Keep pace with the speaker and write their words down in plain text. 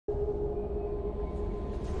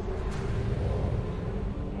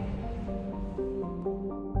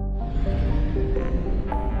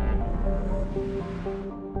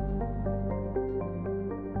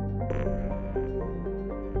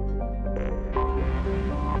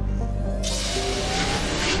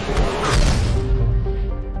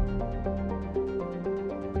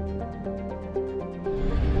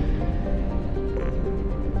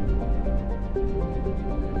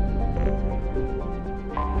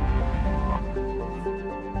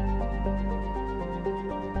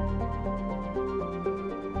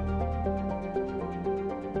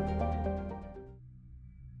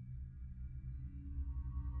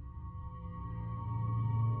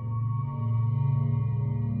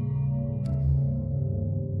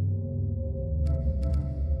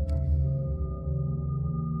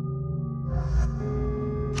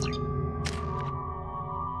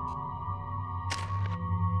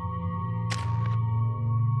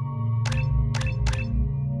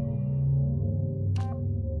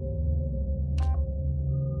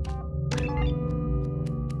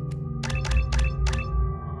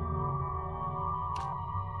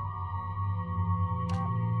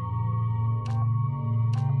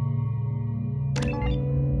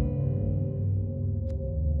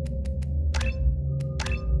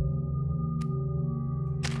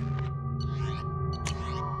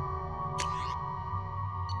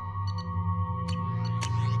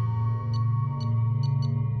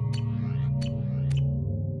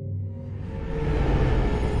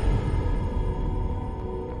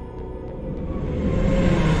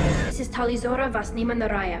Talizora Vasnima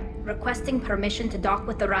Naraya, requesting permission to dock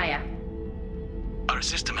with the Raya. Our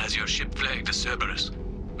system has your ship flagged as Cerberus.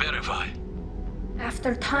 Verify.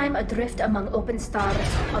 After time adrift among open stars,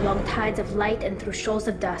 along tides of light and through shoals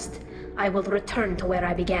of dust, I will return to where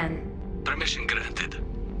I began. Permission granted.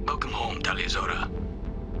 Welcome home, Talizora.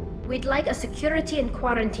 We'd like a security and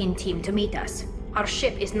quarantine team to meet us. Our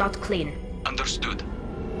ship is not clean. Understood.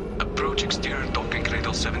 Approach exterior docking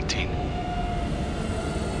cradle 17.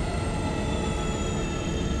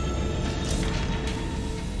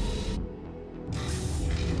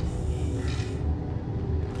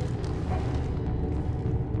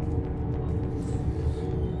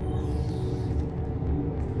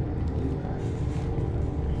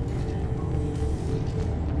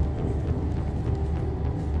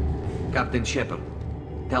 Captain Shepard,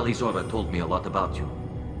 Talizora told me a lot about you.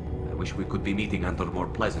 I wish we could be meeting under more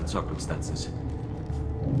pleasant circumstances.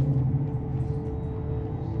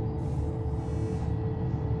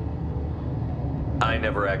 I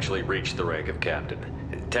never actually reached the rank of captain.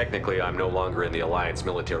 Technically, I'm no longer in the Alliance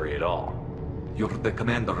military at all. You're the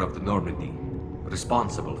commander of the Normandy,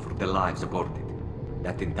 responsible for the lives aborted.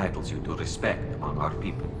 That entitles you to respect among our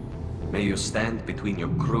people. May you stand between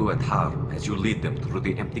your crew and harm as you lead them through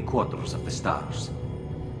the empty quarters of the stars.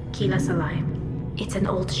 Kila Salai. It's an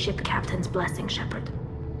old ship captain's blessing, Shepard.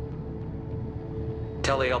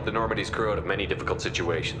 Tali helped the Normandy's crew out of many difficult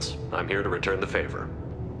situations. I'm here to return the favor.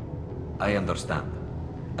 I understand.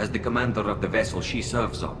 As the commander of the vessel she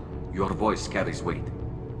serves on, your voice carries weight.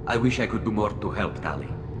 I wish I could do more to help Tali.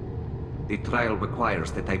 The trial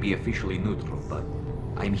requires that I be officially neutral, but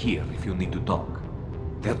I'm here if you need to talk.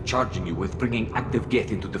 They're charging you with bringing active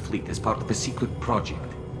Geth into the fleet as part of a secret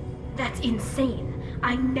project. That's insane.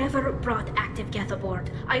 I never brought active Geth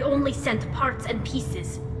aboard. I only sent parts and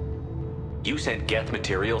pieces. You sent Geth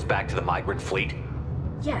materials back to the migrant fleet?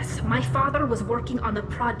 Yes, my father was working on a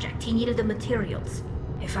project. He needed the materials.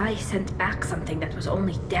 If I sent back something that was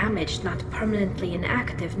only damaged, not permanently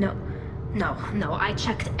inactive, no, I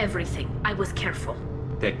checked everything. I was careful.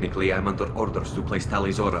 Technically, I'm under orders to place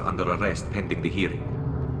Talizora under arrest pending the hearing.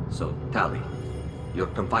 So, Tali, you're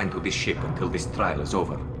confined to this ship until this trial is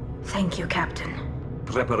over. Thank you, Captain.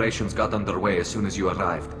 Preparations got underway as soon as you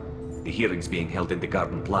arrived. The hearing's being held in the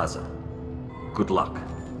Garden Plaza. Good luck.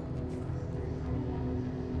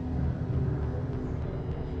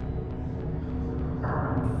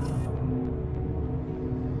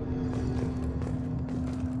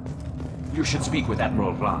 You should speak with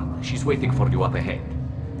Admiral Ran. She's waiting for you up ahead.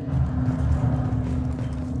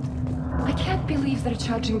 I can't believe they're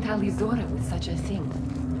charging Talizora with such a thing.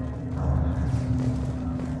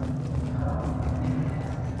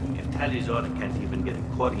 If Talizora can't even get a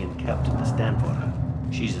Quarian captain to stand for her,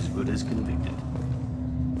 she's as good as convicted.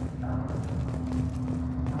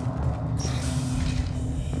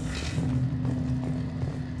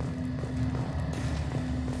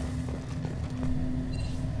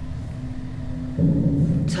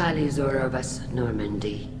 Talizora of us,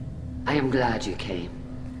 Normandy. I am glad you came.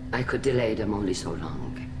 I could delay them only so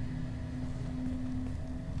long.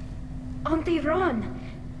 Auntie Ron!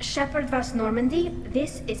 Shepard Vas Normandy,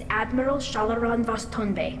 this is Admiral Shalaran Vas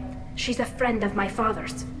Tonbe. She's a friend of my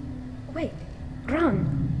father's. Wait,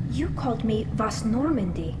 Ron, you called me Vas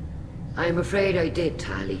Normandy. I'm afraid I did,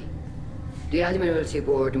 Tali. The Admiralty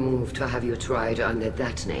Board moved to have you tried under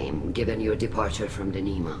that name, given your departure from the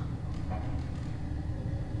Nima.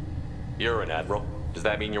 You're an admiral. Does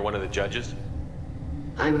that mean you're one of the judges?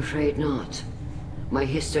 I'm afraid not. My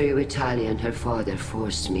history with Tali and her father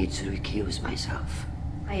forced me to recuse myself.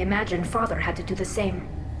 I imagine father had to do the same.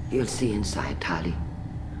 You'll see inside, Tali.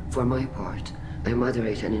 For my part, I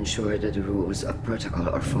moderate and ensure that the rules of protocol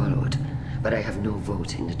are followed, but I have no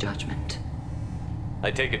vote in the judgment.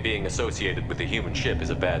 I take it being associated with the human ship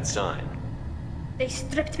is a bad sign. They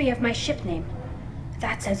stripped me of my ship name.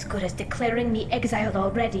 That's as good as declaring me exiled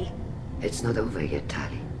already. It's not over yet,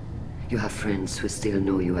 Tali. You have friends who still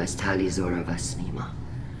know you as Talizora Vasnima.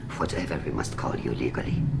 Whatever we must call you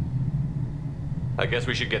legally. I guess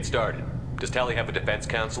we should get started. Does Tali have a defense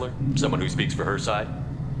counselor? Someone who speaks for her side?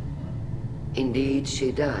 Indeed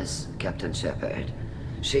she does, Captain Shepard.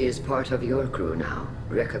 She is part of your crew now,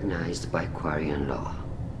 recognized by Quarian law.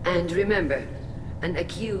 And remember, an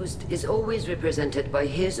accused is always represented by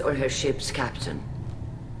his or her ship's captain.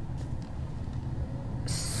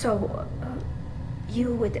 So,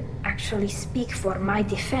 you would actually speak for my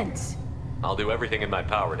defense? I'll do everything in my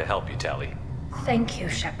power to help you, Tali. Thank you,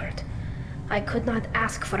 Shepard. I could not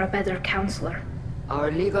ask for a better counselor. Our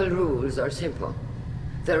legal rules are simple.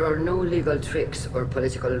 There are no legal tricks or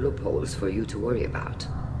political loopholes for you to worry about.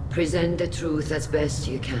 Present the truth as best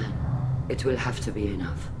you can. it will have to be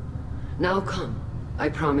enough. Now come. I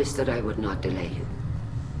promised that I would not delay you.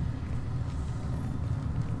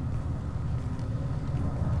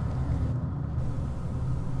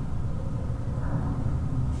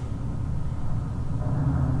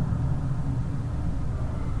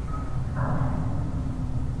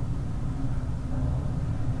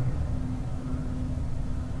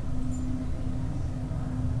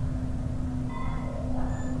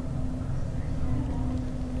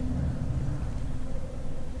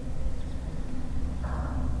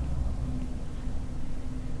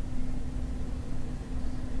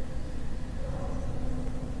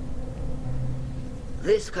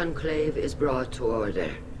 This conclave is brought to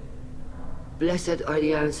order. Blessed are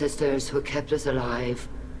the ancestors who kept us alive,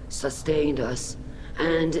 sustained us,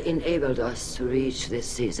 and enabled us to reach this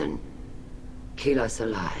season. Kill us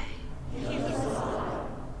alive.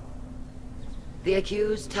 The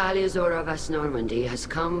accused Tali of Normandy has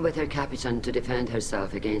come with her captain to defend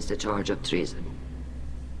herself against a charge of treason.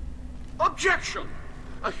 Objection!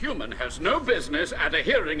 A human has no business at a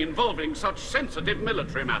hearing involving such sensitive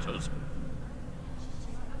military matters.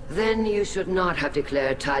 Then you should not have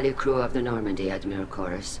declared Tali crew of the Normandy, Admiral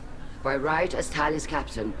Chorus. By right as Tali's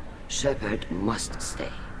captain, Shepard must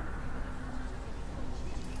stay.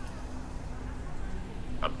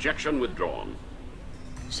 Objection withdrawn.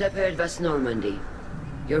 Shepard was Normandy.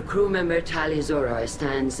 Your crew member Tali Zora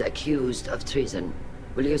stands accused of treason.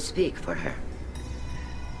 Will you speak for her?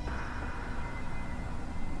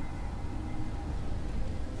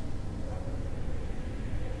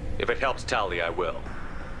 If it helps Tali, I will.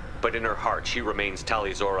 But in her heart, she remains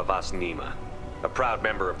Tali Zora Vas Nima, a proud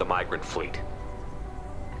member of the Migrant Fleet.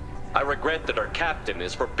 I regret that our captain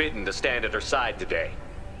is forbidden to stand at her side today.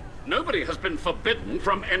 Nobody has been forbidden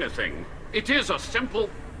from anything. It is a simple...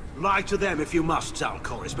 Lie to them if you must,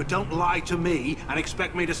 Zalcoris, but don't lie to me and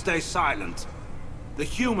expect me to stay silent. The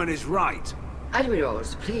human is right.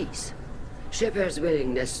 Admirals, please. Shepard's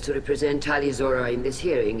willingness to represent Tali Zora in this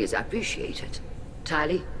hearing is appreciated.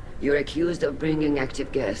 Tali, you're accused of bringing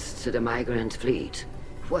active Geth to the Migrant Fleet.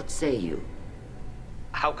 What say you?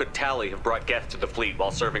 How could Tali have brought Geth to the fleet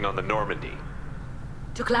while serving on the Normandy?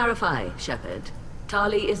 To clarify, Shepard,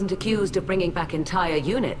 Tali isn't accused of bringing back entire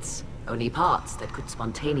units, only parts that could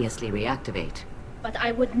spontaneously reactivate. But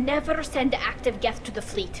I would never send active Geth to the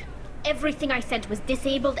fleet. Everything I sent was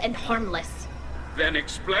disabled and harmless. Then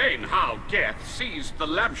explain how Geth seized the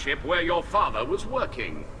lab ship where your father was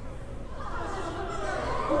working.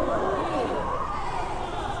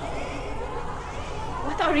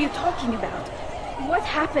 What are you talking about? What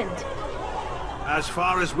happened? As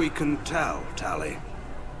far as we can tell, Tali,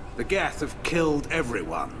 the Geth have killed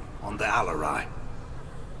everyone on the Alarei.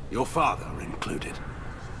 Your father included.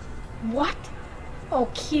 What? Oh,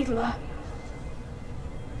 Keela.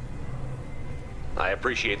 I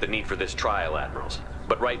appreciate the need for this trial, Admirals.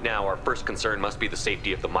 But right now, our first concern must be the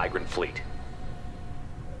safety of the Migrant Fleet.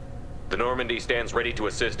 The Normandy stands ready to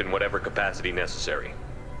assist in whatever capacity necessary.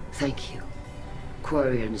 Thank you.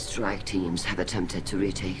 Quarian strike teams have attempted to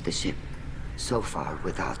retake the ship, so far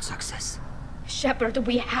without success. Shepard,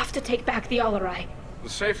 we have to take back the Alarei. The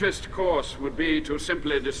safest course would be to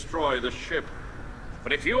simply destroy the ship.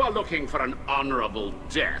 But if you are looking for an honorable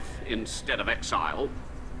death instead of exile...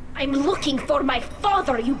 I'm looking for my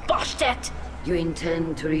father, you bastet! You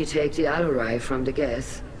intend to retake the Alarei from the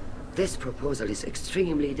Geth? This proposal is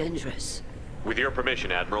extremely dangerous. With your permission,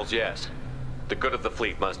 Admirals, yes. The good of the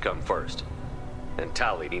fleet must come first. And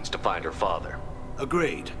Tali needs to find her father.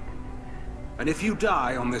 Agreed. And if you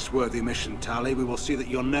die on this worthy mission, Tali, we will see that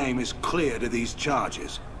your name is cleared of these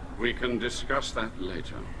charges. We can discuss that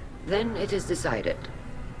later. Then it is decided.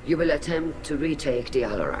 You will attempt to retake the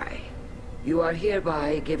Alarei. You are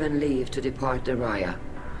hereby given leave to depart the Raya.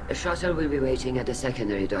 A shuttle will be waiting at the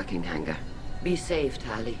secondary docking hangar. Be safe,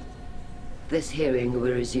 Tali. This hearing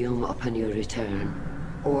will resume upon your return,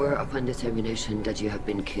 or upon determination that you have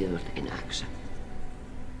been killed in action.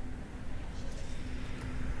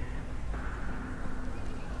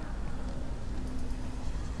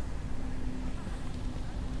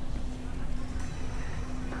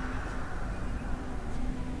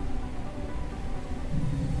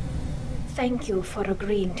 Thank you for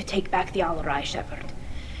agreeing to take back the Alarei, Shepard.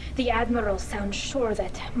 The Admiral sounds sure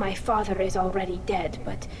that my father is already dead,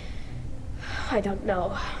 but... I don't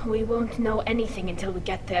know. We won't know anything until we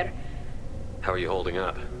get there. How are you holding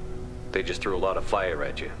up? They just threw a lot of fire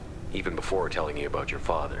at you, even before telling you about your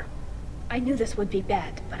father. I knew this would be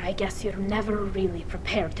bad, but I guess you're never really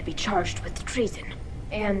prepared to be charged with treason.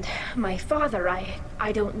 And my father,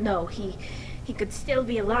 I don't know. He could still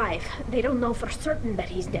be alive. They don't know for certain that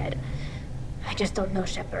he's dead. I just don't know,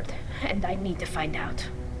 Shepard, and I need to find out.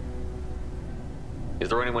 Is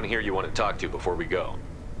there anyone here you want to talk to before we go?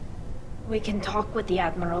 We can talk with the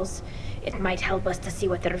admirals. It might help us to see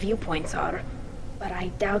what their viewpoints are. But I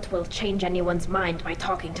doubt we'll change anyone's mind by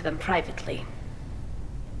talking to them privately.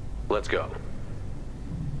 Let's go.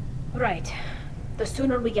 Right. The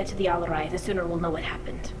sooner we get to the Alarei, the sooner we'll know what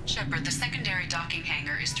happened. Shepard, the secondary docking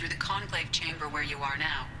hangar is through the Conclave chamber where you are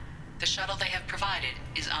now. The shuttle they have provided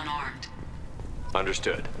is unarmed.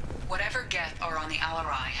 Understood. Whatever Geth are on the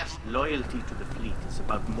Alarei have... Loyalty to the fleet is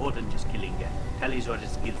about more than just killing Geth. Tali Zora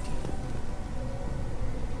is guilty.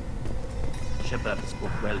 Shepard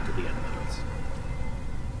spoke well to the admirals.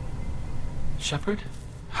 Shepard?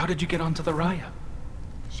 How did you get onto the Raya?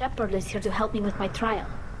 Shepard is here to help me with my trial.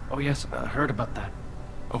 Oh yes, I heard about that.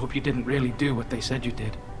 I hope you didn't really do what they said you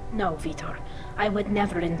did. No, Vitor. I would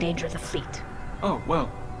never endanger the fleet. Oh,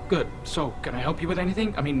 well, good. So, can I help you with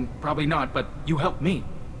anything? I mean, probably not, but you helped me.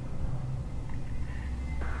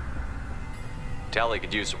 Tali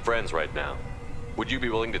could use some friends right now. Would you be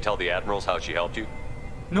willing to tell the admirals how she helped you?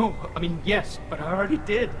 No, I mean, yes, but I already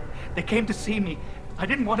did. They came to see me. I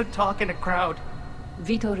didn't want to talk in a crowd.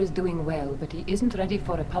 Vitor is doing well, but he isn't ready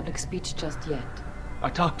for a public speech just yet. I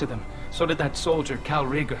talked to them. So did that soldier, Cal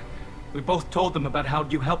Rieger. We both told them about how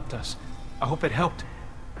you helped us. I hope it helped.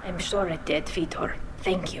 I'm sure it did, Vitor.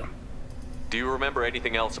 Thank you. Do you remember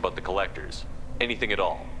anything else about the Collectors? Anything at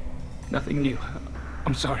all? Nothing new.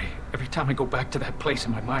 I'm sorry. Every time I go back to that place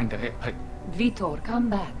in my mind, I... Vitor, come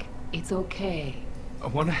back. It's okay. I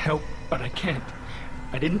want to help, but I can't.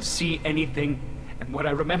 I didn't see anything, and what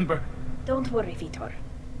I remember... Don't worry, Vitor.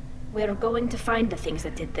 We're going to find the things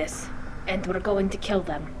that did this, and we're going to kill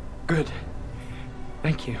them. Good.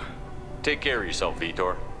 Thank you. Take care of yourself,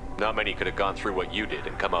 Vitor. Not many could have gone through what you did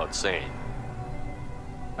and come out sane.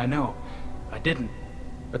 I know. I didn't.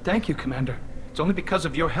 But thank you, Commander. It's only because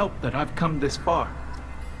of your help that I've come this far.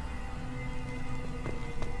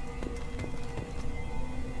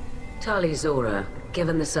 Tali Zora,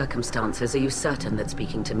 given the circumstances, are you certain that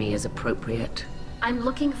speaking to me is appropriate? I'm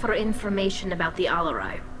looking for information about the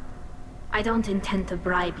Alarei. I don't intend to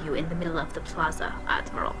bribe you in the middle of the plaza,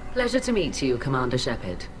 Admiral. Pleasure to meet you, Commander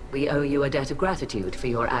Shepard. We owe you a debt of gratitude for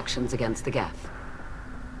your actions against the Geth.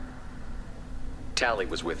 Tali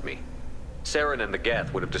was with me. Saren and the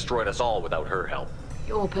Geth would have destroyed us all without her help.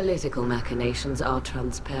 Your political machinations are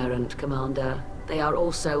transparent, Commander. They are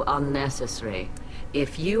also unnecessary.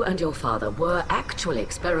 If you and your father were actually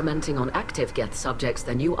experimenting on active Geth subjects,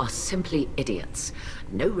 then you are simply idiots.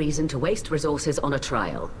 No reason to waste resources on a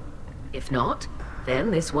trial. If not,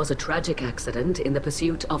 then this was a tragic accident in the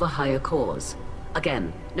pursuit of a higher cause.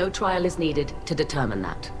 Again, no trial is needed to determine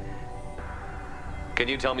that. Can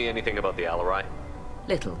you tell me anything about the Alarei?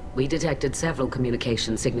 Little. We detected several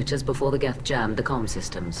communication signatures before the Geth jammed the comm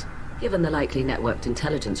systems. Given the likely networked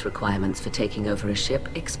intelligence requirements for taking over a ship,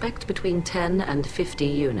 expect between 10 and 50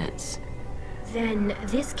 units. Then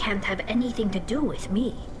this can't have anything to do with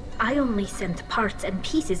me. I only sent parts and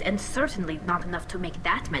pieces, and certainly not enough to make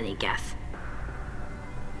that many Geth.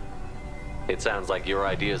 It sounds like your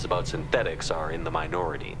ideas about synthetics are in the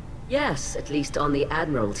minority. Yes, at least on the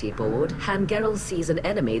Admiralty board, Hangerel sees an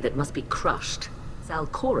enemy that must be crushed.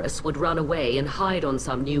 Zalcorus would run away and hide on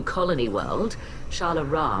some new colony world.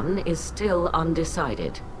 Shalaran is still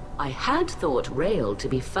undecided. I had thought Rael to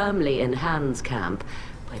be firmly in Han's camp,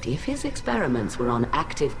 but if his experiments were on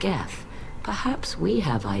active Geth, perhaps we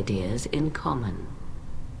have ideas in common.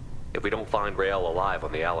 If we don't find Rael alive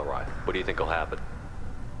on the Alarei, what do you think will happen?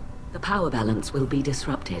 The power balance will be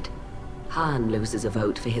disrupted. Han loses a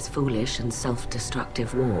vote for his foolish and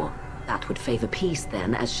self-destructive war. That would favor peace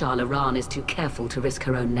then, as Shalaran is too careful to risk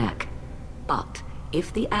her own neck. But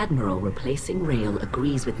if the Admiral replacing Rael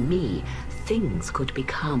agrees with me, things could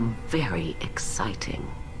become very exciting.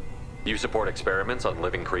 You support experiments on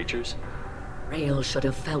living creatures? Rael should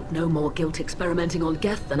have felt no more guilt experimenting on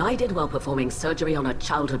Geth than I did while performing surgery on a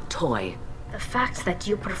childhood toy. The fact that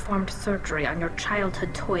you performed surgery on your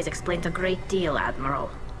childhood toys explains a great deal, Admiral.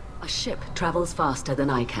 A ship travels faster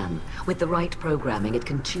than I can. With the right programming, it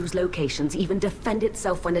can choose locations, even defend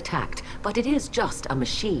itself when attacked. But it is just a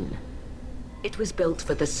machine. It was built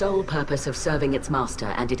for the sole purpose of serving its master,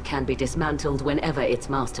 and it can be dismantled whenever its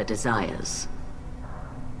master desires.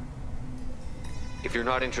 If you're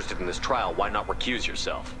not interested in this trial, why not recuse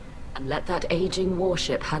yourself? And let that aging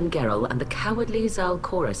warship Hangerel and the cowardly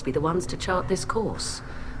Zalcorus be the ones to chart this course?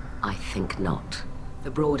 I think not. The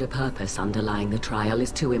broader purpose underlying the trial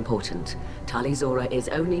is too important. Tali Zora is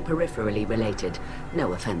only peripherally related.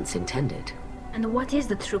 No offense intended. And what is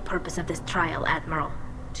the true purpose of this trial, Admiral?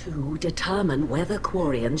 To determine whether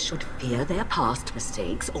Quarians should fear their past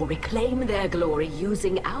mistakes or reclaim their glory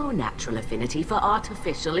using our natural affinity for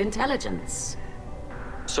artificial intelligence.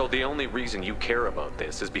 So the only reason you care about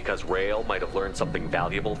this is because Rael might have learned something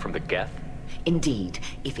valuable from the Geth? Indeed.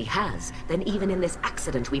 If he has, then even in this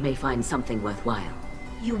accident we may find something worthwhile.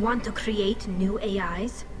 You want to create new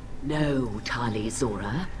AIs? No, Tali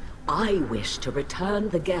Zora. I wish to return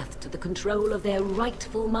the Geth to the control of their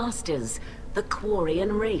rightful masters, the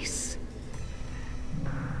Quarian race.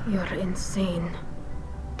 You're insane.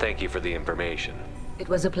 Thank you for the information. It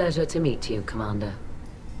was a pleasure to meet you, Commander.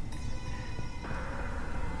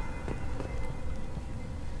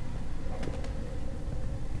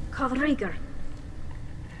 Rieger.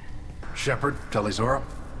 Shepard, Tali Zora.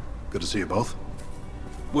 Good to see you both.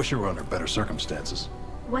 Wish you were under better circumstances.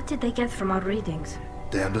 What did they get from our readings?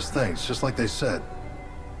 Damnedest things, just like they said.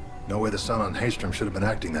 No way the sun on Haystrom should have been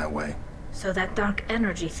acting that way. So that dark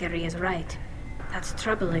energy theory is right. That's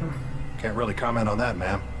troubling. Can't really comment on that,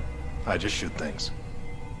 ma'am. I just shoot things.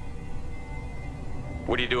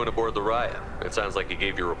 What are you doing aboard the Raya? It sounds like you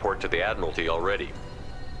gave your report to the Admiralty already.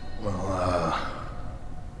 Well,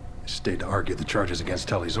 I stayed to argue the charges against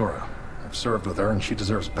Tali Zora. I've served with her, and she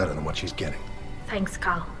deserves better than what she's getting. Thanks,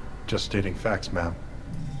 Cal. Just stating facts, ma'am.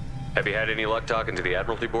 Have you had any luck talking to the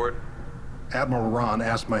Admiralty board? Admiral Ron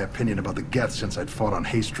asked my opinion about the Geth since I'd fought on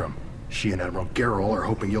Haystrom. She and Admiral Gerrel are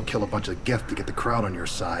hoping you'll kill a bunch of Geth to get the crowd on your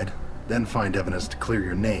side, then find evidence to clear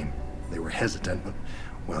your name. They were hesitant, but,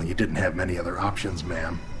 well, you didn't have many other options,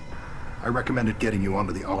 ma'am. I recommended getting you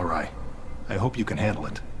onto the Alarei. I hope you can handle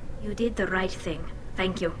it. You did the right thing.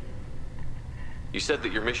 Thank you. You said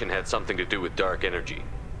that your mission had something to do with dark energy.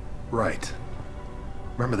 Right.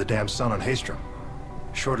 Remember the damn sun on Haystrom?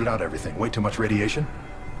 Shorted out everything. Way too much radiation?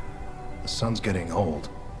 The sun's getting old.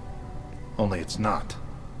 Only it's not.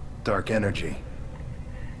 Dark energy.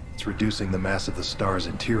 It's reducing the mass of the star's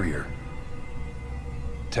interior.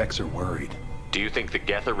 Techs are worried. Do you think the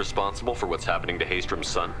Geth are responsible for what's happening to Haystrom's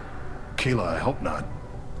sun? Keela, I hope not.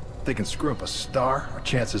 If they can screw up a star, our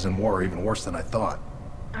chances in war are even worse than I thought.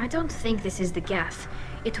 I don't think this is the Geth.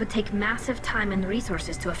 It would take massive time and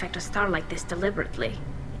resources to affect a star like this deliberately.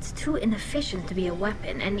 It's too inefficient to be a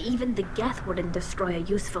weapon, and even the Geth wouldn't destroy a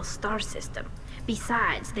useful star system.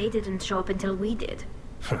 Besides, they didn't show up until we did.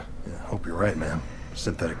 Yeah, hope you're right, man.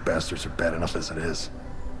 Synthetic bastards are bad enough as it is.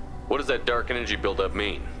 What does that dark energy buildup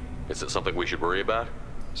mean? Is it something we should worry about?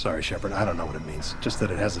 Sorry, Shepard, I don't know what it means. Just that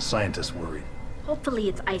it has the scientists worried. Hopefully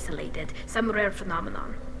it's isolated, some rare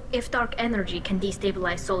phenomenon. If dark energy can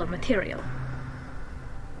destabilize solar material.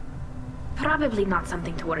 Probably not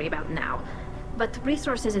something to worry about now. But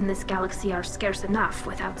resources in this galaxy are scarce enough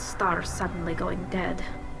without stars suddenly going dead.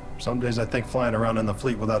 Some days I think flying around in the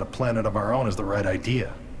fleet without a planet of our own is the right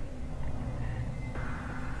idea.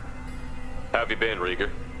 How have you been, Rieger?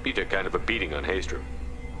 You took kind of a beating on Haystrom.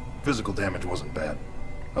 Physical damage wasn't bad.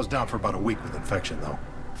 I was down for about a week with infection, though.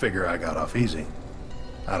 Figure I got off easy.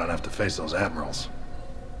 I don't have to face those admirals.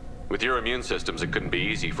 With your immune systems, it couldn't be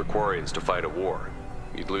easy for Quarians to fight a war.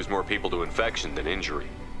 You'd lose more people to infection than injury.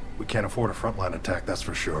 We can't afford a frontline attack, that's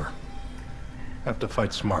for sure. Have to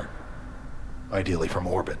fight smart. Ideally from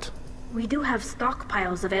orbit. We do have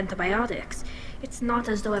stockpiles of antibiotics. It's not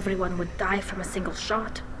as though everyone would die from a single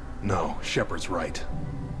shot. No, Shepard's right.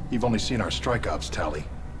 You've only seen our strike ops, Tali.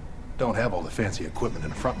 Don't have all the fancy equipment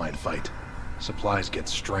in a frontline fight. Supplies get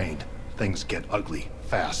strained. Things get ugly,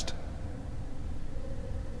 fast.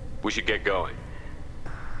 We should get going.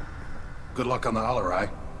 Good luck on the Alarei.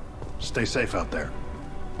 Stay safe out there.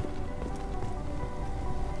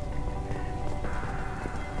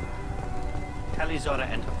 Tali Zora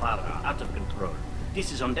and her father are out of control.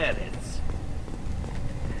 This is on their heads.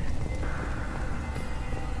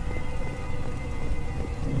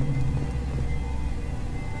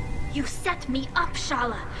 You set me up,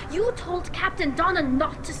 Shala. You told Captain Donna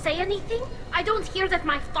not to say anything? I don't hear that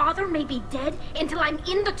my father may be dead until I'm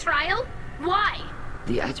in the trial? Why?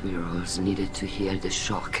 The admirals needed to hear the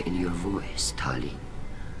shock in your voice, Tali.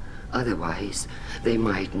 Otherwise, they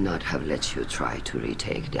might not have let you try to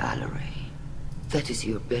retake the Alarei. That is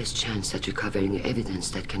your best chance at recovering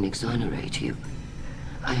evidence that can exonerate you.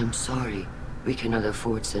 I am sorry. We cannot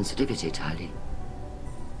afford sensitivity, Tali.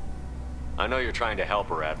 I know you're trying to help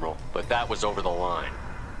her, Admiral, but that was over the line.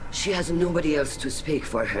 She has nobody else to speak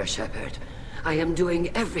for her, Shepard. I am doing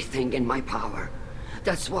everything in my power.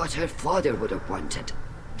 That's what her father would have wanted.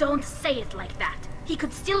 Don't say it like that. He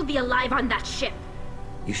could still be alive on that ship.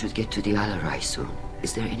 You should get to the Alarei soon.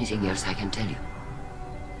 Is there anything else I can tell you?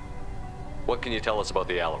 What can you tell us about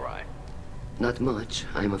the Alarei? Not much,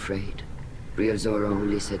 I'm afraid. Real Zora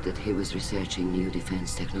only said that he was researching new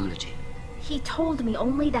defense technology. He told me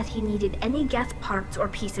only that he needed any Geth parts or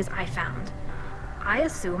pieces I found. I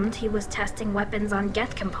assumed he was testing weapons on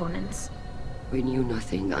Geth components. We knew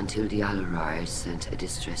nothing until the Alarei sent a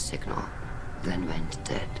distress signal, then went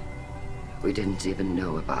dead. We didn't even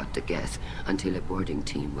know about the Geth until a boarding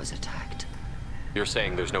team was attacked. You're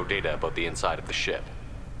saying there's no data about the inside of the ship?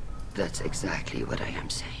 That's exactly what I am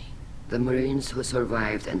saying. The Marines who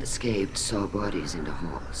survived and escaped saw bodies in the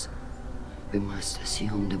halls. We must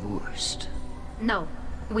assume the worst. No,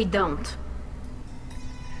 we don't.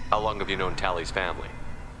 How long have you known Tali's family?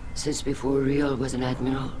 Since before Real was an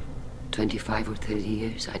admiral. 25 or 30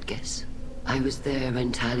 years, I'd guess. I was there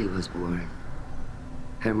when Tali was born.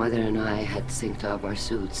 Her mother and I had synced up our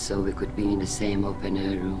suits so we could be in the same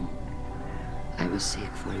open-air room. I was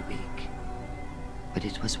sick for a week, but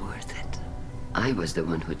it was worth it. I was the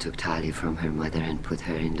one who took Tali from her mother and put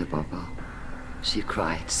her in the bubble. She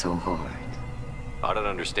cried so hard. I don't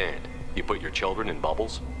understand. You put your children in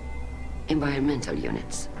bubbles? Environmental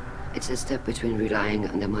units. It's a step between relying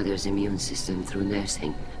on the mother's immune system through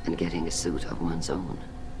nursing and getting a suit of one's own.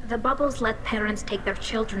 The bubbles let parents take their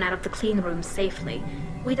children out of the clean rooms safely.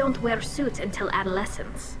 We don't wear suits until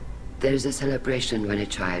adolescence. There's a celebration when a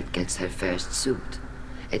child gets her first suit.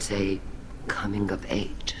 It's a coming of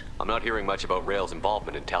age. I'm not hearing much about Rael's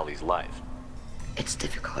involvement in Tali's life. It's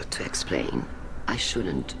difficult to explain. I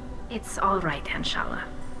shouldn't. It's all right, Anshala.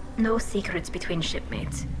 No secrets between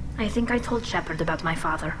shipmates. I think I told Shepard about my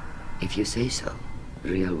father. If you say so.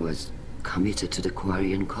 Real was committed to the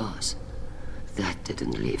Quarian cause. That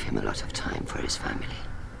didn't leave him a lot of time for his family.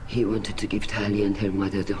 He wanted to give Tali and her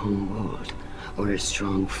mother the home world, or a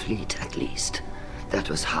strong fleet at least. That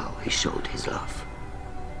was how he showed his love.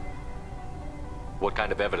 What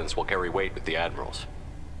kind of evidence will carry weight with the admirals?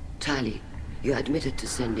 Tali, you admitted to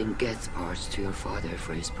sending Geth parts to your father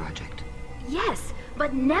for his project. Yes,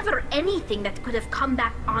 but never anything that could have come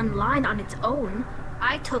back online on its own.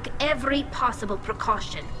 I took every possible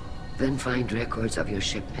precaution. Then find records of your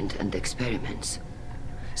shipment and experiments.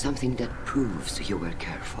 Something that proves you were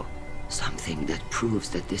careful. Something that proves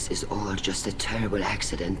that this is all just a terrible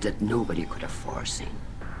accident that nobody could have foreseen.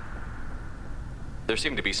 There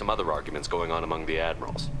seem to be some other arguments going on among the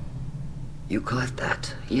admirals. You caught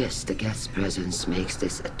that? Yes, the Geth's presence makes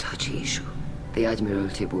this a touchy issue. The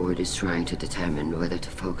Admiralty Board is trying to determine whether to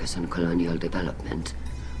focus on colonial development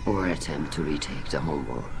or attempt to retake the home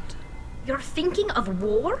world. You're thinking of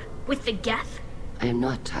war? With the Geth? I am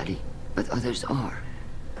not, Tali, but others are.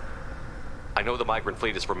 I know the Migrant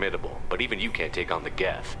Fleet is formidable, but even you can't take on the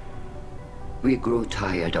Geth. We grow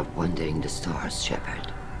tired of wandering the stars,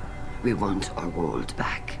 Shepard. We want our world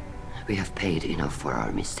back. We have paid enough for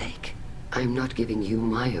our mistake. I'm not giving you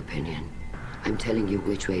my opinion. I'm telling you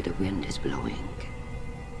which way the wind is blowing.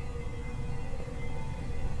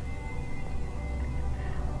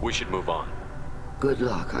 We should move on. Good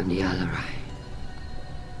luck on the Alarei.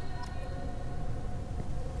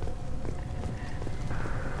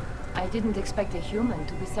 I didn't expect a human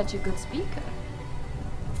to be such a good speaker.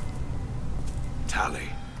 Tali,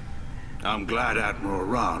 I'm glad Admiral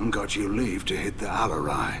Rahn got you leave to hit the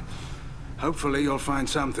Alarei. Hopefully you'll find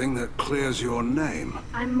something that clears your name.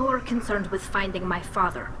 I'm more concerned with finding my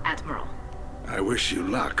father, Admiral. I wish you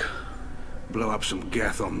luck. Blow up some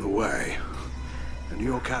Geth on the way. And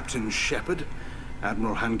your Captain Shepard?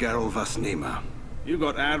 Admiral Hangarel Vasnima. You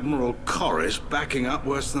got Admiral Corris backing up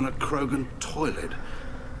worse than a Krogan toilet.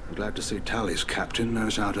 I'm glad to see Tali's captain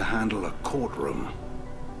knows how to handle a courtroom.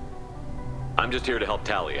 I'm just here to help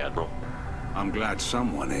Tali, Admiral. I'm glad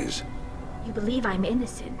someone is. You believe I'm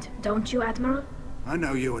innocent, don't you, Admiral? I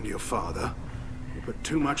know you and your father. You put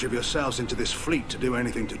too much of yourselves into this fleet to do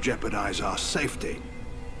anything to jeopardize our safety.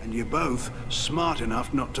 And you're both smart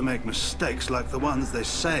enough not to make mistakes like the ones they're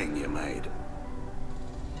saying you made.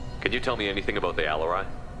 Can you tell me anything about the Alarei?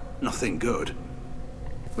 Nothing good.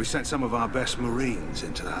 We sent some of our best Marines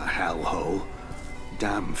into that hellhole.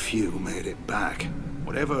 Damn few made it back.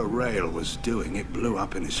 Whatever Rael was doing, it blew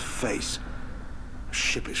up in his face. The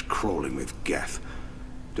ship is crawling with Geth.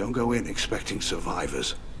 Don't go in expecting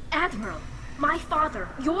survivors. Admiral, my father,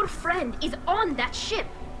 your friend, is on that ship.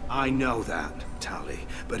 I know that, Tali.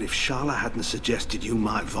 But if Shala hadn't suggested you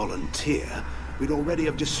might volunteer, we'd already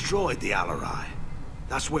have destroyed the Alarei.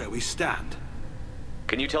 That's where we stand.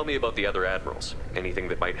 Can you tell me about the other admirals? Anything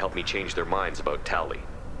that might help me change their minds about Tali?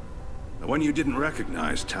 The one you didn't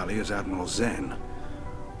recognize, Tali, is Admiral Zen.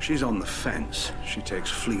 She's on the fence. She takes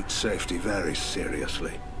fleet safety very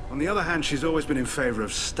seriously. On the other hand, she's always been in favor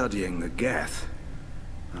of studying the Geth.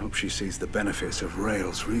 I hope she sees the benefits of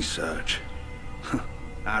Rael's research.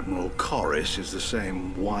 Admiral Corris is the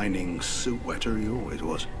same whining suit wetter he always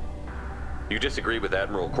was. You disagree with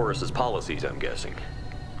Admiral Corris's policies, I'm guessing.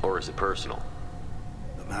 Or is it personal?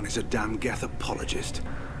 The man is a damn Geth apologist.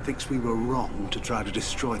 Thinks we were wrong to try to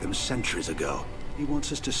destroy them centuries ago. He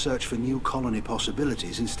wants us to search for new colony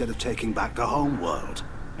possibilities instead of taking back the home world.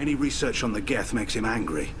 Any research on the Geth makes him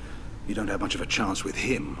angry. You don't have much of a chance with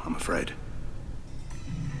him, I'm afraid.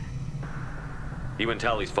 You and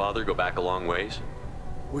Tali's father go back a long ways?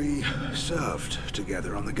 We served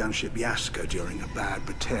together on the gunship Yaska during a bad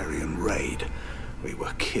Batarian raid. We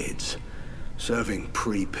were kids, serving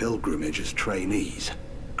pre-pilgrimage as trainees.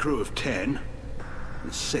 Crew of 10,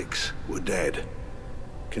 and 6 were dead.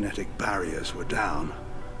 Kinetic barriers were down.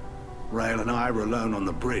 Rail and I were alone on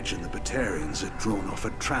the bridge, and the Batarians had drawn off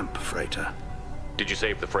a tramp freighter. Did you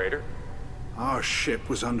save the freighter? Our ship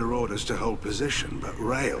was under orders to hold position, but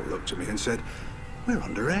Rail looked at me and said, "We're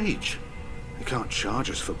underage. You can't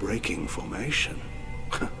charge us for breaking formation."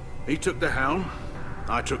 He took the helm,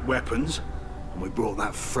 I took weapons, and we brought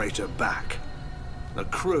that freighter back. The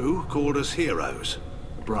crew called us heroes.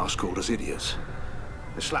 The brass called us idiots.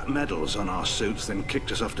 They slapped medals on our suits, then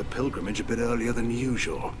kicked us off to pilgrimage a bit earlier than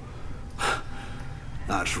usual.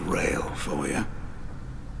 That's Rail for you.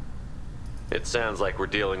 It sounds like we're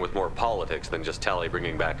dealing with more politics than just Tali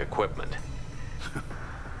bringing back equipment.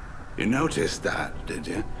 You noticed that, did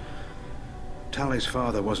you? Tali's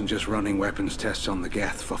father wasn't just running weapons tests on the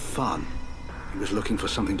Geth for fun. He was looking for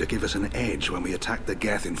something to give us an edge when we attacked the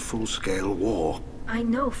Geth in full-scale war. I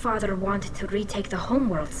know Father wanted to retake the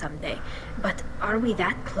homeworld someday, but are we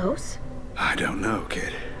that close? I don't know,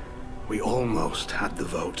 kid. We almost had the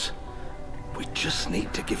votes. We just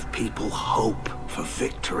need to give people hope for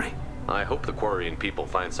victory. I hope the Quarian people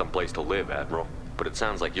find some place to live, Admiral, but it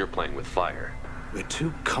sounds like you're playing with fire. We're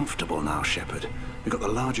too comfortable now, Shepard. We've got the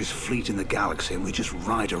largest fleet in the galaxy and we just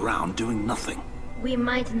ride around doing nothing. We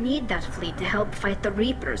might need that fleet to help fight the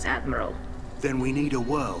Reapers, Admiral. Then we need a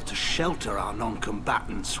world to shelter our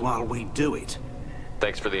non-combatants while we do it.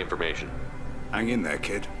 Thanks for the information. Hang in there,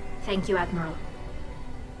 kid. Thank you, Admiral.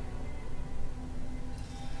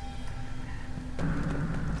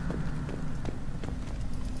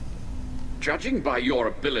 Judging by your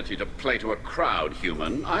ability to play to a crowd,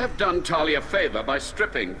 human, I have done Tali a favor by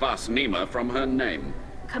stripping Vas Nima from her name.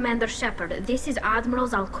 Commander Shepard, this is Admiral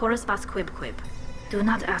Zalkoris Vas Quibquib. Do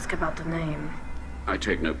not ask about the name. I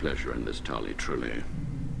take no pleasure in this, Tali, truly.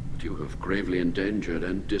 But you have gravely endangered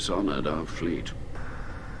and dishonored our fleet.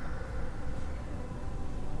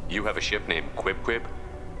 You have a ship named Quibquib?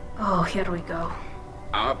 Oh, here we go.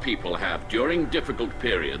 Our people have, during difficult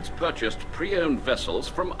periods, purchased pre-owned vessels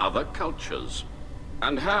from other cultures,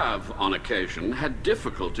 and have, on occasion, had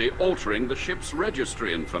difficulty altering the ship's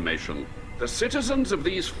registry information. The citizens of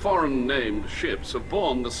these foreign-named ships have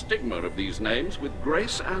borne the stigma of these names with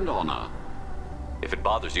grace and honor. If it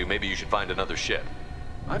bothers you, maybe you should find another ship.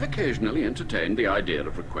 I've occasionally entertained the idea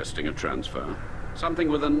of requesting a transfer. Something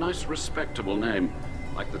with a nice, respectable name,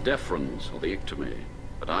 like the Defrons or the Ictomy.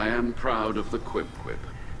 But I am proud of the Quibquib,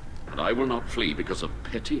 and I will not flee because of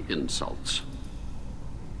petty insults.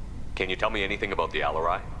 Can you tell me anything about the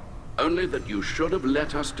Alarei? Only that you should have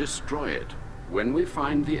let us destroy it. When we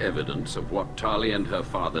find the evidence of what Tali and her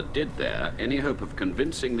father did there, any hope of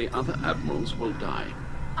convincing the other admirals will die.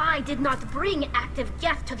 I did not bring active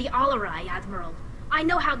Geth to the Alarei, Admiral. I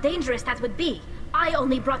know how dangerous that would be. I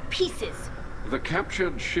only brought pieces. The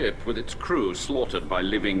captured ship with its crew slaughtered by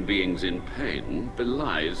living beings in pain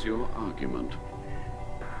belies your argument.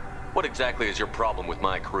 What exactly is your problem with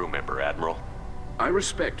my crew member, Admiral? I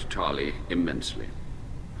respect Tali immensely.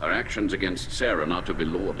 Her actions against Saren are to be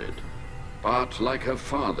lauded. But, like her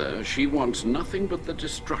father, she wants nothing but the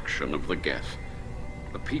destruction of the Geth.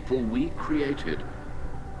 The people we created,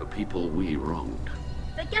 the people we wronged.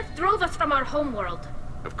 The Geth drove us from our homeworld.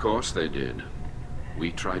 Of course they did.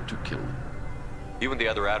 We tried to kill them. You and the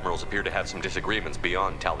other admirals appear to have some disagreements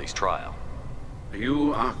beyond Tali's trial.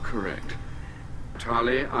 You are correct.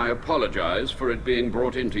 Tali, I apologize for it being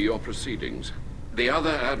brought into your proceedings. The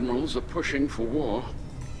other admirals are pushing for war.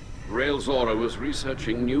 Rail Zora was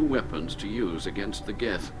researching new weapons to use against the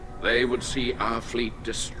Geth. They would see our fleet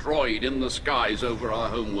destroyed in the skies over our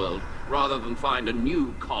homeworld, rather than find a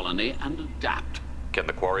new colony and adapt. Can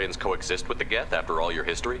the Quarians coexist with the Geth after all your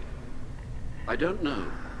history? I don't know.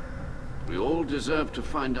 We all deserve to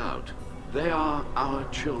find out. They are our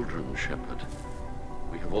children, Shepard.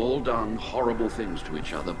 We have all done horrible things to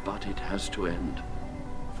each other, but it has to end.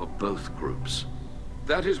 For both groups.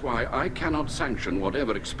 That is why I cannot sanction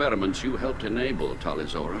whatever experiments you helped enable, Tali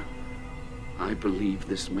Zora. I believe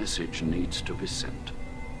this message needs to be sent.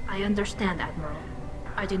 I understand, Admiral.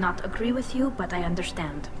 I do not agree with you, but I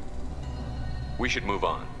understand. We should move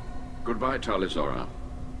on. Goodbye, Tali Zora.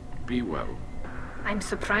 Be well. I'm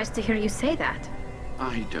surprised to hear you say that.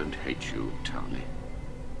 I don't hate you, Tali.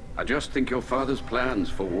 I just think your father's plans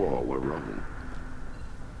for war were wrong.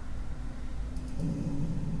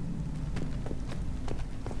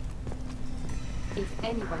 If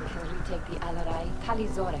anyone can retake the Alarei, Tali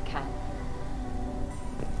Zora can.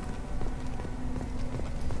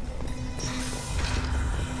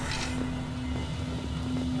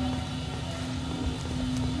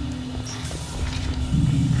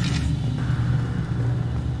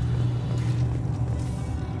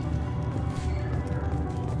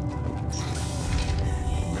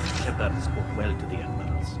 Shepard spoke well to the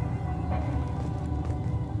admirals.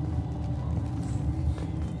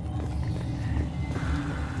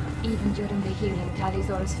 Even during the hearing, Tali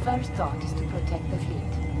Zora's first thought is to protect the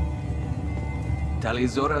fleet. Tali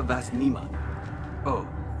Zora Vas Nima. Oh,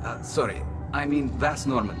 sorry. I mean Vas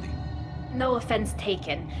Normandy. No offense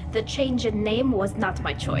taken. The change in name was not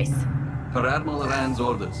my choice. Per Admiral Rand's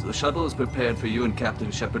orders, the shuttle is prepared for you and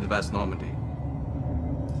Captain Shepard Vas Normandy.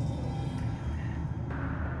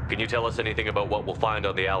 Can you tell us anything about what we'll find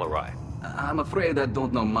on the Alarei? I'm afraid I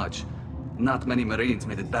don't know much. Not many Marines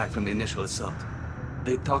made it back from the initial assault.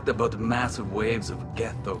 They talked about massive waves of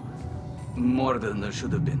Geth, though. More than there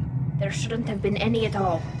should have been. There shouldn't have been any at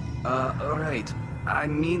all. Right. I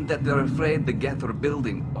mean that they're afraid the Geth are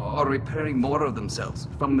building or repairing more of themselves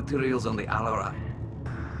from materials on the Alarei.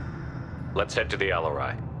 Let's head to the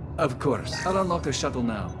Alarei. Of course. I'll unlock the shuttle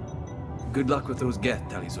now. Good luck with those Geth,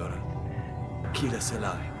 Tali Zora. Kila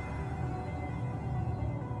Selai.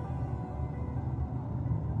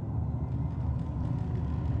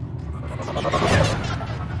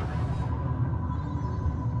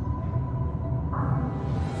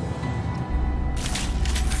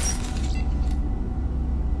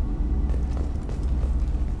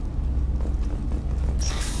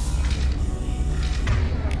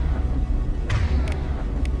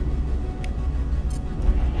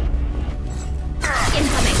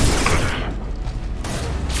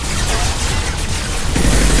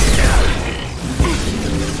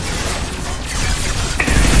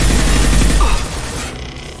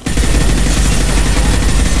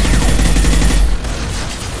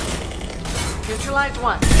 Neutralized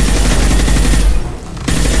one.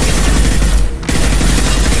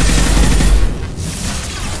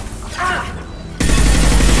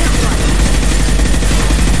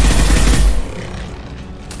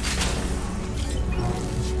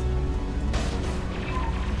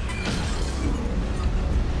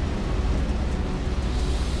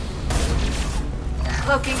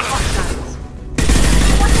 Cloaking hostiles.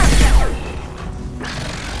 Watch out, Shepard!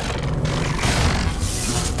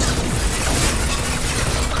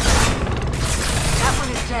 That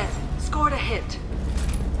one is dead. Scored a hit.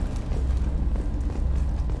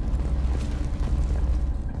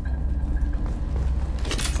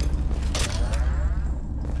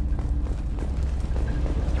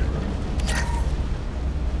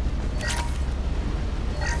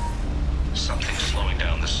 Something's slowing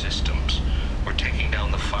down the systems. We're taking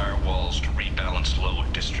down the firewalls to rebalance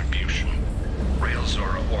load distribution. Rail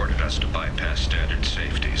Zora ordered us to bypass standard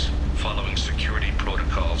safeties. Following security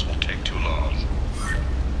protocols will take too long.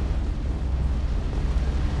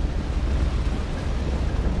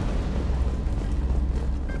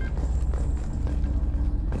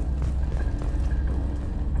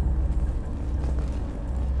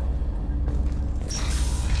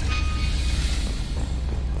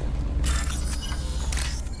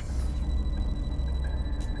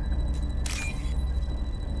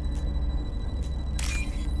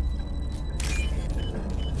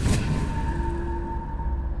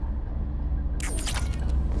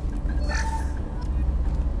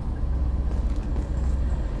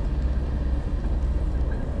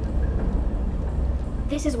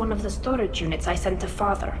 This is one of the storage units I sent to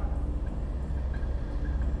Father.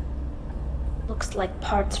 Looks like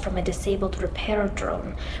parts from a disabled repair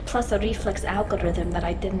drone, plus a reflex algorithm that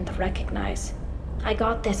I didn't recognize. I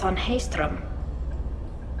got this on Haestrom.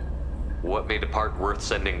 What made the part worth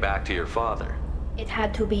sending back to your father? It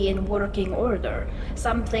had to be in working order,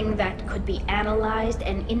 something that could be analyzed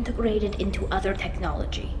and integrated into other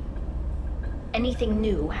technology. Anything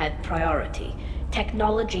new had priority.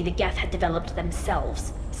 Technology the Geth had developed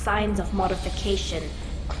themselves, signs of modification,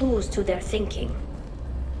 clues to their thinking.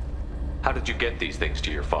 How did you get these things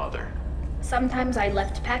to your father? Sometimes I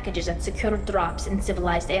left packages at secure drops in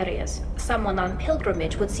civilized areas. Someone on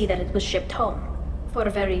pilgrimage would see that it was shipped home. For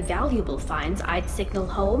very valuable finds, I'd signal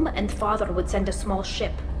home, and Father would send a small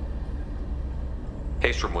ship.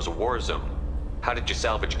 Haestrom was a war zone. How did you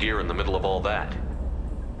salvage gear in the middle of all that?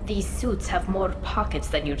 These suits have more pockets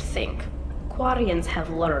than you'd think. Quarians have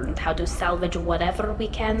learned how to salvage whatever we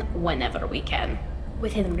can, whenever we can.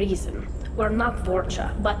 Within reason. We're not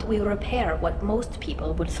Vorcha, but we repair what most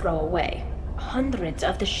people would throw away. Hundreds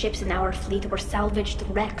of the ships in our fleet were salvaged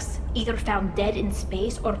wrecks, either found dead in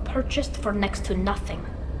space or purchased for next to nothing.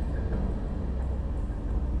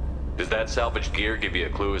 Does that salvaged gear give you a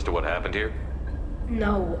clue as to what happened here?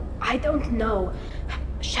 No, I don't know.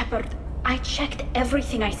 Shepard, I checked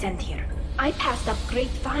everything I sent here. I passed up great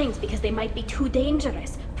finds because they might be too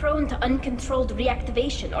dangerous, prone to uncontrolled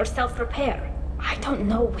reactivation or self-repair. I don't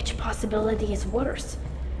know which possibility is worse.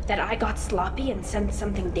 That I got sloppy and sent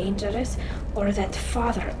something dangerous, or that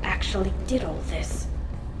Father actually did all this.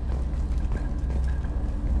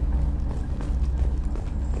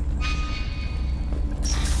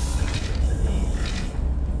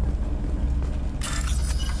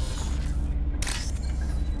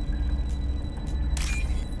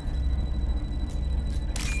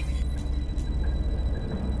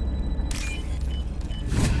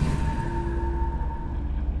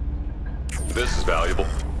 This is valuable.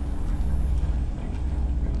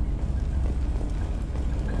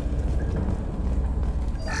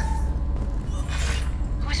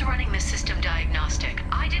 Who's running the system diagnostic?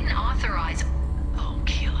 I didn't authorize... Oh,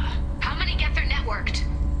 Keela. How many Geth are networked?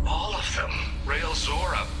 All of them. Rail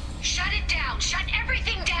Zora. Shut it down! Shut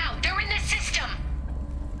everything down! They're in the system!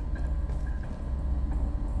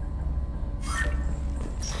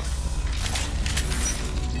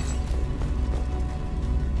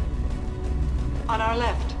 On our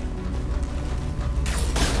left.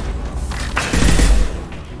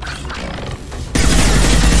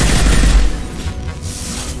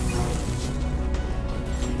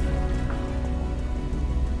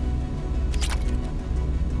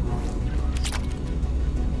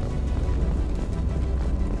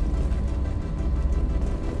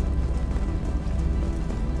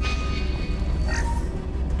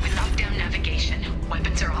 We locked down navigation.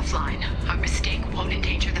 Weapons are offline. Our mistake won't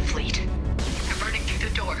endanger the fleet. They're burning through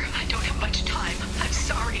the door. I don't have much time. I'm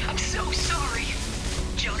sorry. I'm so sorry.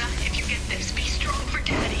 Jonah, if you get this, be strong for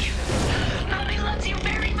Daddy. Mommy loves you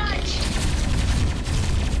very much.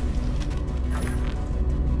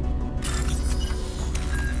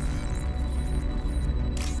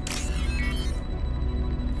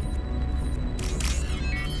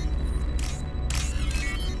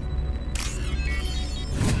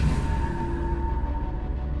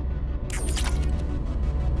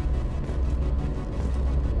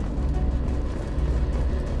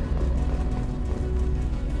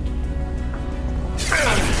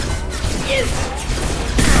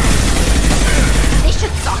 They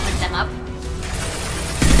should soften them up.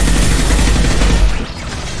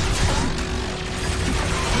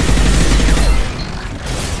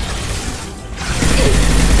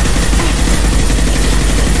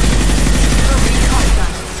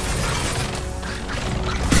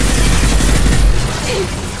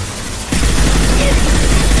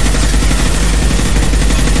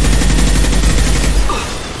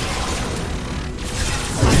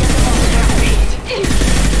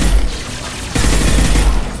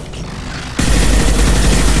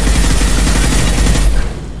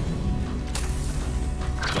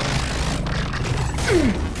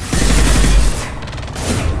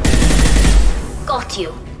 Got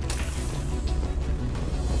you.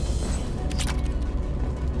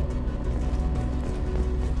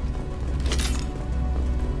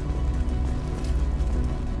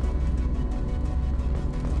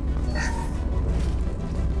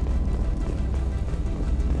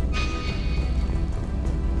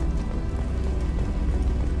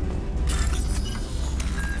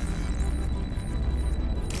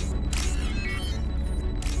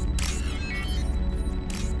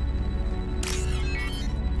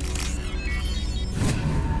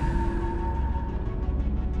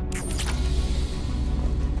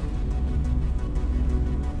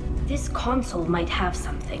 This console might have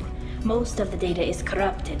something. Most of the data is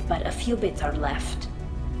corrupted, but a few bits are left.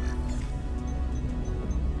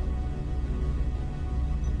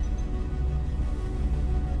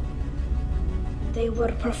 They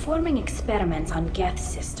were performing experiments on Geth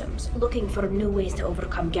systems, looking for new ways to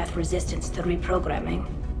overcome Geth resistance to reprogramming.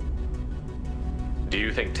 Do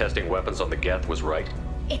you think testing weapons on the Geth was right?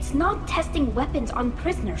 It's not testing weapons on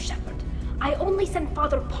prisoners, Shepard. I only sent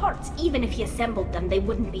Father parts. Even if he assembled them, they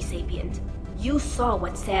wouldn't be sapient. You saw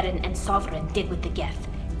what Saren and Sovereign did with the Geth.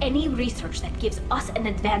 Any research that gives us an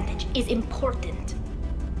advantage is important.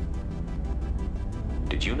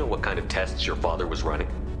 Did you know what kind of tests your father was running?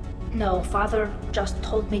 No, Father just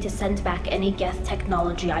told me to send back any Geth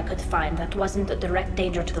technology I could find that wasn't a direct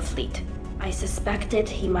danger to the fleet. I suspected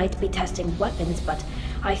he might be testing weapons, but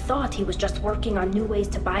I thought he was just working on new ways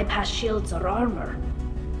to bypass shields or armor.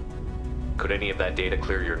 Could any of that data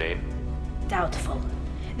clear your name? Doubtful.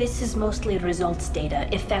 This is mostly results data,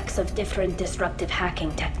 effects of different disruptive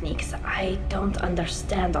hacking techniques. I don't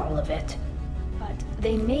understand all of it. But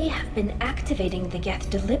they may have been activating the Geth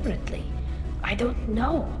deliberately. I don't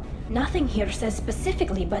know. Nothing here says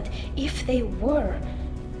specifically, but if they were,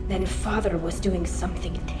 then Father was doing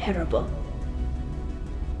something terrible.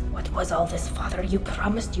 What was all this, Father? You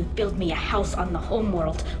promised you'd build me a house on the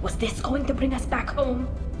homeworld. Was this going to bring us back home?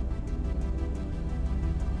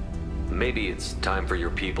 Maybe it's time for your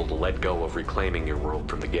people to let go of reclaiming your world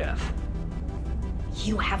from the Geth.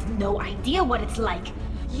 You have no idea what it's like.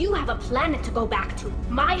 You have a planet to go back to.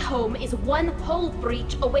 My home is one hull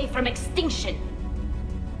breach away from extinction.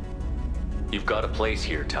 You've got a place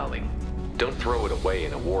here, Tali. Don't throw it away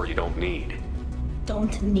in a war you don't need.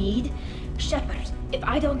 Don't need? Shepard, if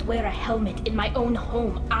I don't wear a helmet in my own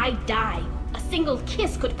home, I die. A single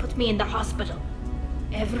kiss could put me in the hospital.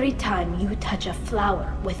 Every time you touch a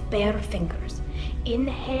flower with bare fingers,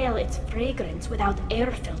 inhale its fragrance without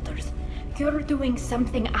air filters, you're doing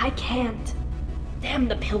something I can't. Damn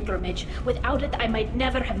the pilgrimage. Without it, I might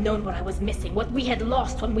never have known what I was missing, what we had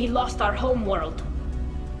lost when we lost our homeworld.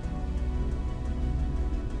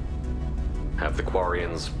 Have the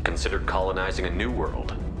Quarians considered colonizing a new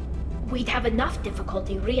world? We'd have enough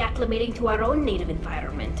difficulty reacclimating to our own native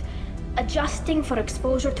environment. Adjusting for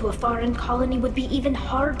exposure to a foreign colony would be even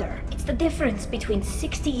harder. It's the difference between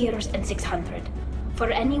 60 years and 600.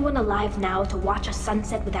 For anyone alive now to watch a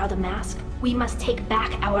sunset without a mask, we must take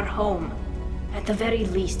back our home. At the very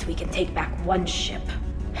least, we can take back one ship.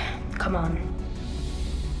 Come on.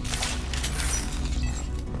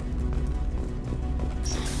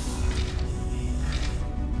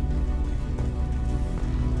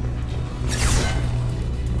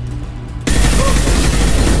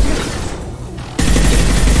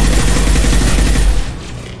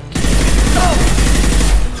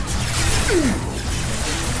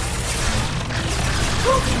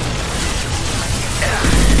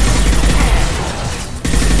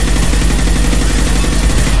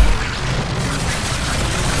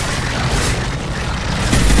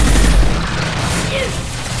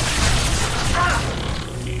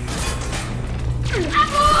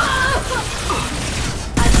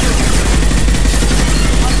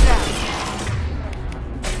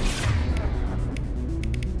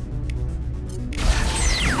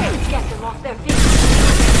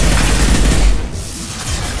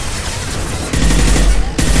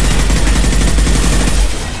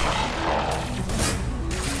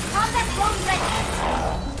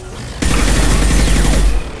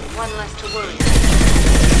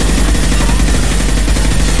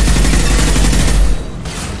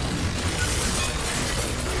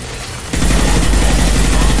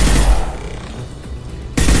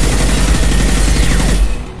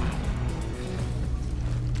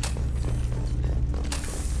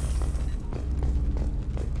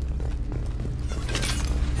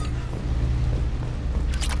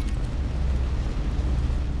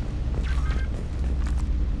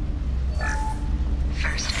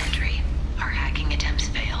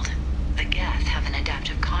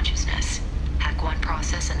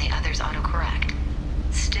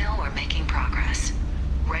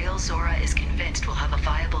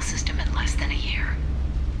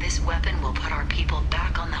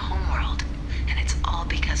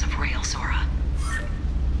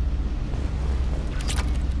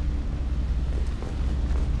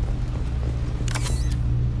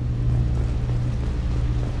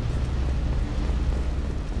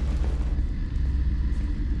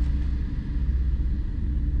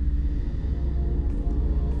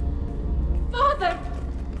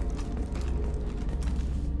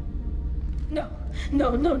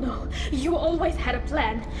 No. You always had a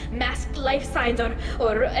plan. Masked life signs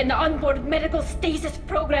or an onboard medical stasis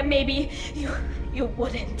program, maybe. You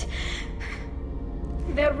wouldn't.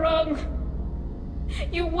 They're wrong.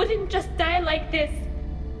 You wouldn't just die like this.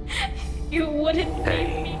 You wouldn't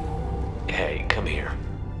leave me. Hey, come here.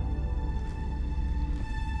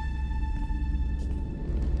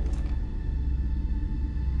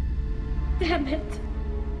 Damn it.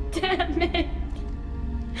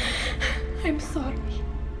 I'm sorry.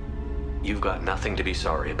 You've got nothing to be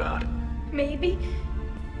sorry about. Maybe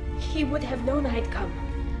he would have known I'd come.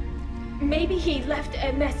 Maybe he left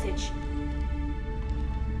a message.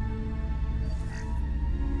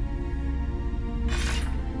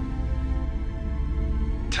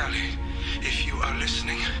 Tali, if you are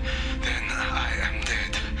listening,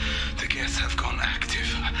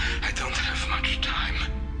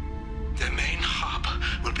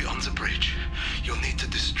 bridge. You'll need to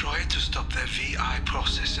destroy it to stop their VI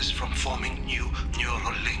processes from forming new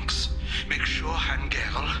neural links. Make sure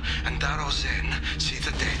Hangerel and Darozen see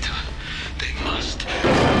the data. They must.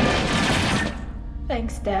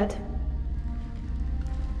 Thanks, Dad.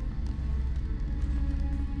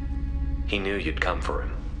 He knew you'd come for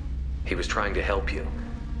him. He was trying to help you.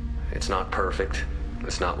 It's not perfect.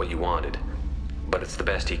 It's not what you wanted. But it's the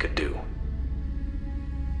best he could do.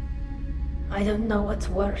 I don't know what's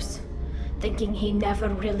worse. Thinking he never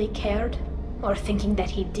really cared, or thinking that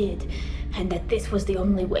he did, and that this was the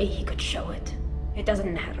only way he could show it. It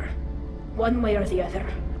doesn't matter. One way or the other,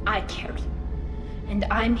 I cared. And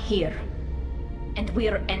I'm here. And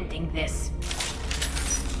we're ending this.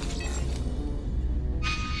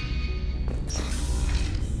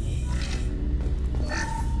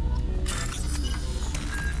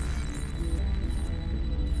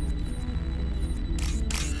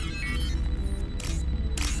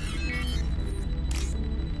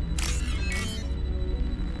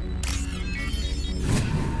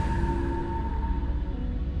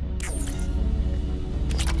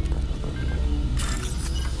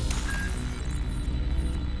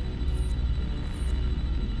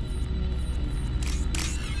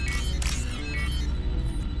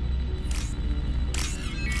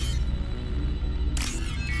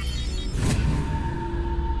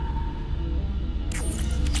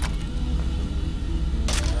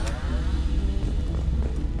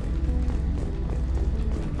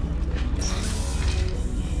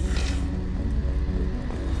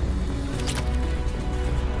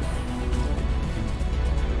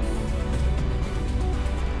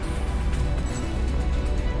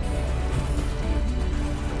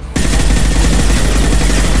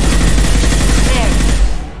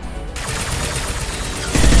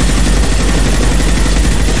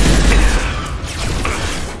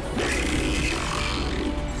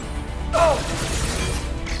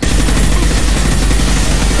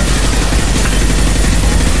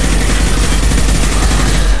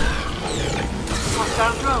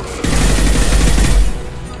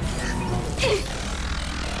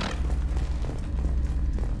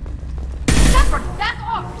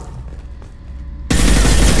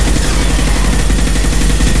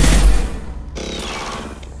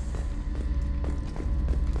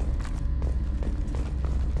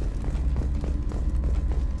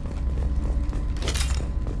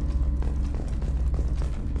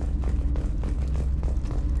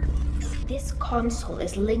 This console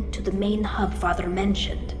is linked to the main hub Father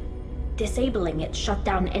mentioned. Disabling it shut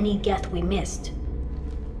down any Geth we missed.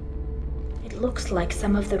 It looks like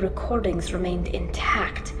some of the recordings remained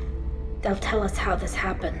intact. They'll tell us how this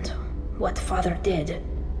happened, what Father did.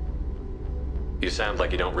 You sound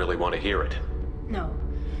like you don't really want to hear it. No.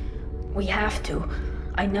 We have to.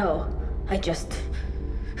 I know.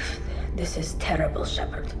 This is terrible,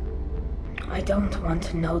 Shepard. I don't want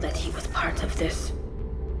to know that he was part of this.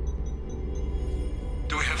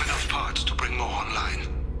 Do we have enough parts to bring more online?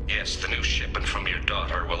 Yes, the new shipment from your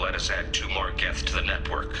daughter will let us add 2 more Geth to the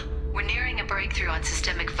network. We're nearing a breakthrough on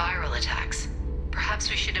systemic viral attacks. Perhaps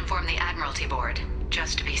we should inform the Admiralty Board,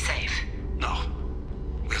 just to be safe. No.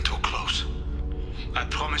 We're too close. I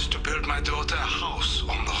promised to build my daughter a house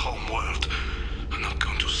on the home world. I'm not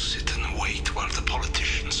going to sit and wait while the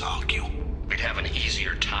politicians argue. We'd have an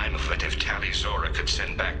easier time of it if Tali Zora could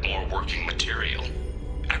send back more working material.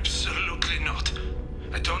 Absolutely not.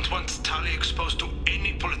 I don't want Tali exposed to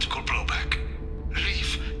any political blowback.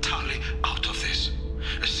 Leave Tali out of this.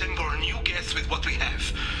 Assemble new Geth with what we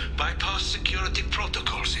have. Bypass security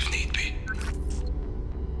protocols if need be.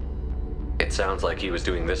 It sounds like he was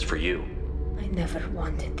doing this for you. I never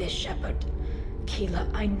wanted this, Shepard. Keela,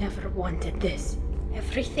 I never wanted this.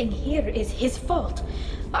 Everything here is his fault.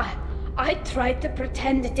 I tried to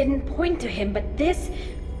pretend it didn't point to him, but this...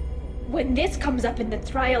 When this comes up in the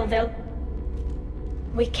trial, they'll...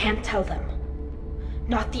 We can't tell them.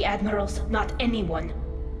 Not the Admirals, not anyone.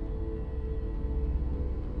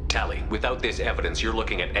 Tali, without this evidence, you're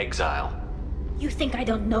looking at exile. You think I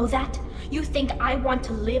don't know that? You think I want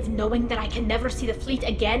to live knowing that I can never see the fleet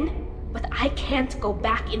again? But I can't go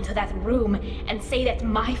back into that room and say that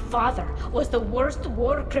my father was the worst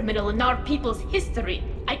war criminal in our people's history.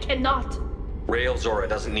 I cannot. Rael Zora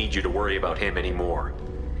doesn't need you to worry about him anymore.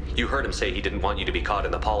 You heard him say he didn't want you to be caught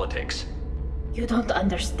in the politics. You don't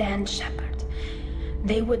understand, Shepard.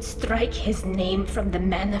 They would strike his name from the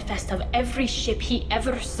manifest of every ship he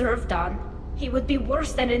ever served on. He would be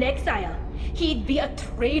worse than an exile. He'd be a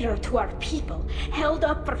traitor to our people, held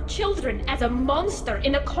up for children as a monster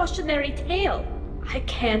in a cautionary tale. I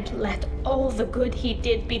can't let all the good he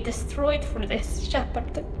did be destroyed for this,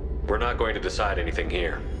 Shepard. We're not going to decide anything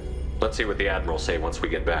here. Let's see what the Admirals say once we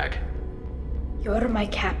get back. You're my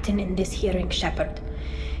captain in this hearing, Shepard.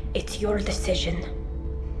 It's your decision.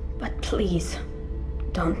 But please,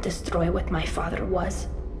 don't destroy what my father was.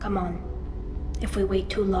 Come on. If we wait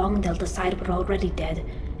too long, they'll decide we're already dead,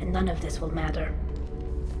 and none of this will matter.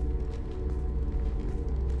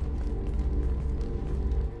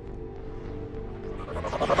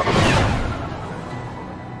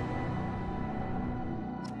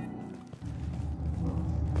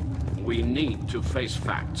 We need to face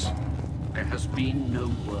facts. There has been no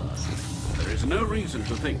word. There is no reason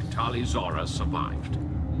to think Tali Zora survived.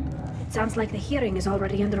 It sounds like the hearing is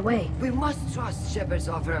already underway. We must trust Shepard's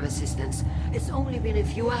offer of assistance. It's only been a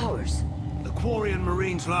few hours. The Quarian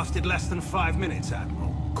Marines lasted less than 5 minutes,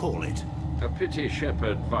 Admiral. Call it. A pity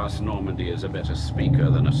Shepard Vas Normandy is a better speaker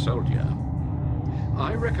than a soldier.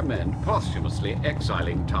 I recommend posthumously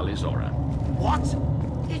exiling Tali Zora. What?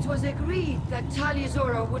 It was agreed that Tali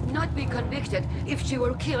Zora would not be convicted if she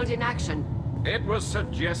were killed in action. It was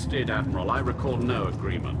suggested, Admiral. I recall no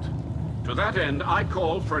agreement. To that end, I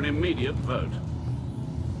call for an immediate vote.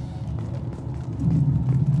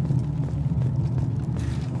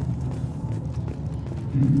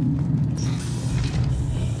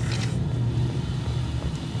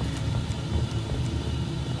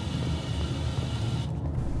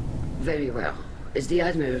 Very well. Is the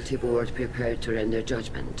Admiralty Board prepared to render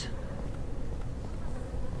judgment?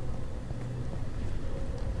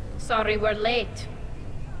 Sorry we're late.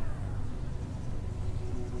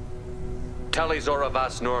 Tali Zora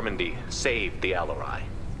Vas Normandy saved the Alarei.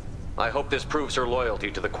 I hope this proves her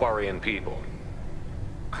loyalty to the Quarian people.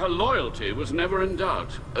 Her loyalty was never in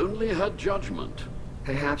doubt, only her judgment.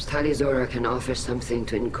 Perhaps Tali Zora can offer something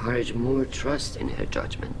to encourage more trust in her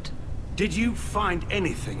judgment. Did you find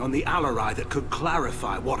anything on the Alarei that could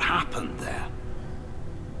clarify what happened there?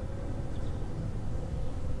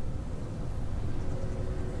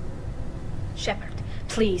 Shepard,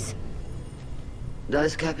 please.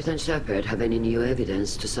 Does Captain Shepard have any new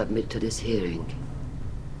evidence to submit to this hearing?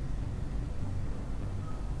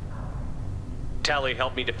 Tali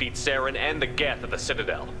helped me defeat Saren and the Geth at the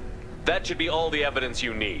Citadel. That should be all the evidence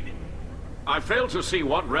you need. I fail to see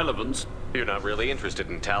what relevance... You're not really interested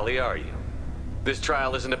in Tali, are you? This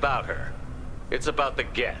trial isn't about her. It's about the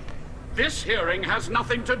Geth. This hearing has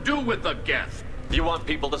nothing to do with the Geth. You want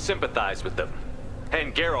people to sympathize with them.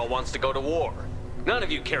 And Geralt wants to go to war. None of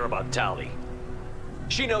you care about Tali.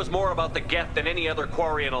 She knows more about the Geth than any other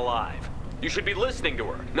Quarian alive. You should be listening to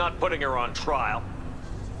her, not putting her on trial.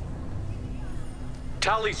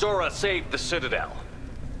 Tali Zora saved the Citadel.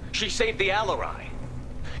 She saved the Alarei.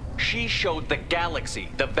 She showed the galaxy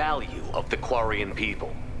the value of the Quarian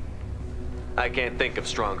people. I can't think of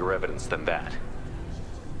stronger evidence than that.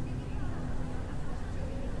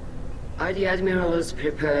 Are the Admirals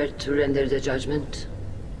prepared to render the judgment?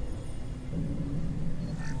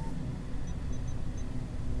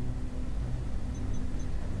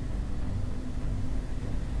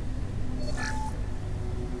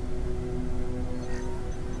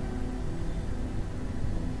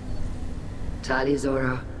 Tali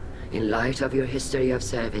Zora, in light of your history of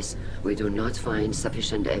service, we do not find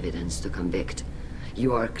sufficient evidence to convict.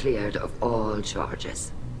 You are cleared of all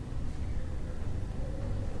charges.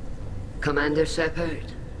 Commander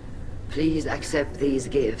Shepard, please accept these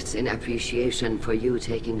gifts in appreciation for you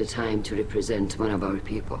taking the time to represent one of our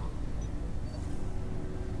people.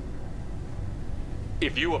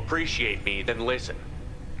 If you appreciate me, then listen.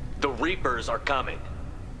 The Reapers are coming.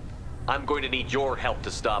 I'm going to need your help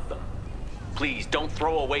to stop them. Please, don't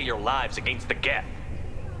throw away your lives against the Geth.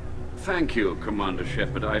 Thank you, Commander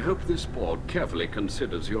Shepard. I hope this board carefully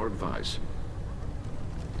considers your advice.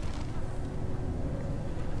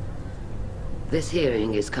 This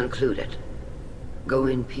hearing is concluded. Go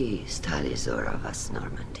in peace, Tali Zora Vas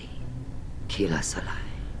Normandy. Kila Salai.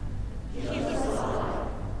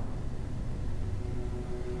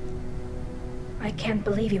 I can't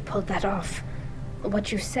believe you pulled that off.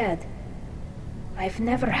 What you said. I've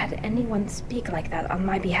never had anyone speak like that on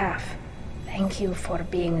my behalf. Thank you for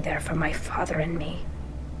being there for my father and me.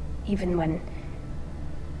 Even when...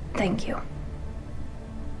 Thank you.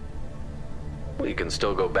 We can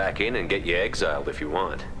still go back in and get you exiled if you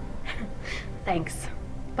want. Thanks.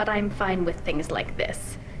 But I'm fine with things like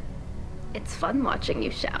this. It's fun watching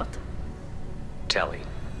you shout. Tali,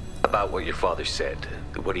 about what your father said,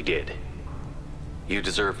 what he did. You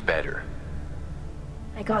deserve better.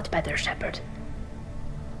 I got better, Shepard.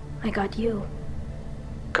 I got you.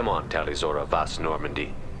 Come on, Tali Zora Vas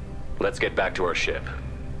Normandy. Let's get back to our ship.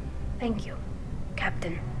 Thank you,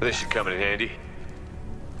 Captain. This should come in handy.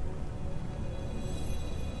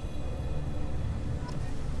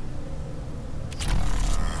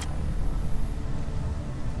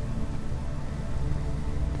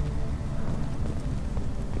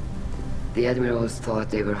 The Admirals thought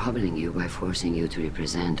they were humbling you by forcing you to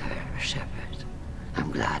represent her, Shepard.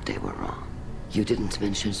 I'm glad they were wrong. You didn't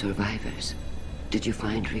mention survivors. Did you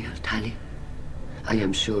find real Tali? I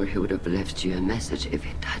am sure he would have left you a message if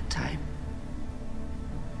he'd had time.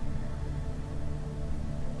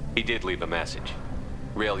 He did leave a message.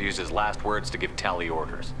 Rael used his last words to give Tali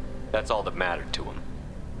orders. That's all that mattered to him.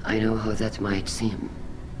 I know how that might seem,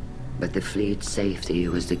 but the fleet's safety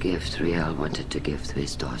was the gift Rael wanted to give to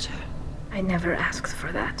his daughter. I never asked for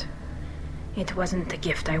that. It wasn't the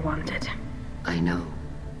gift I wanted. I know,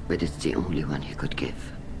 but it's the only one he could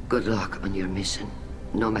give. Good luck on your mission.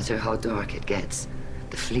 No matter how dark it gets,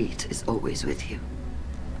 the fleet is always with you.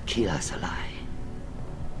 Kila's Alarei.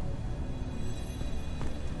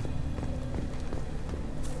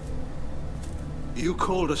 You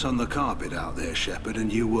called us on the carpet out there, Shepard,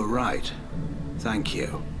 and you were right. Thank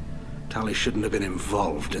you. Tali shouldn't have been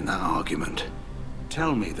involved in that argument.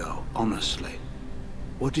 Tell me, though, honestly,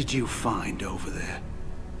 what did you find over there?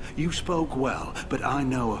 You spoke well, but I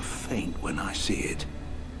know a feint when I see it.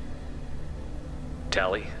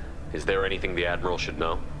 Tali, is there anything the Admiral should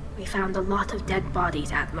know? We found a lot of dead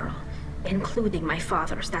bodies, Admiral. Including my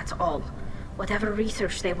father's, that's all. Whatever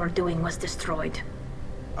research they were doing was destroyed.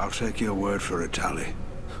 I'll take your word for it, Tali.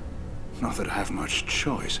 Not that I have much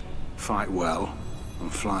choice. Fight well,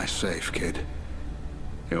 and fly safe, kid.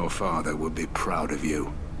 Your father would be proud of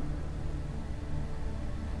you.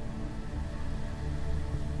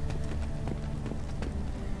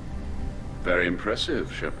 Very impressive,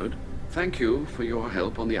 Shepard. Thank you for your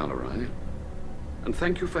help on the Alarei. And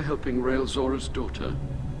thank you for helping Rael Zora's daughter.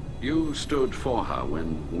 You stood for her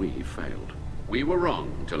when we failed. We were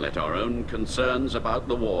wrong to let our own concerns about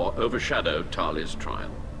the war overshadow Tali's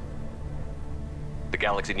trial. The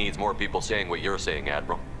galaxy needs more people saying what you're saying,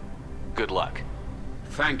 Admiral. Good luck.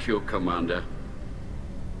 Thank you, Commander.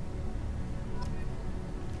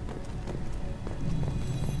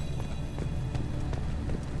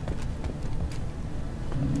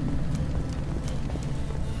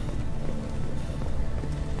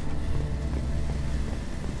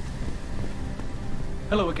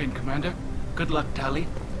 Hello again, Commander. Good luck, Tali.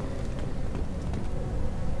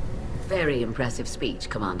 Very impressive speech,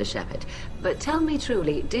 Commander Shepard. But tell me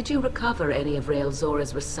truly, did you recover any of Rael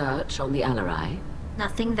Zora's research on the Alarei?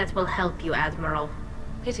 Nothing that will help you, Admiral.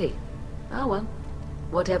 Pity. Oh well.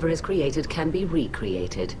 Whatever is created can be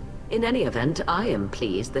recreated. In any event, I am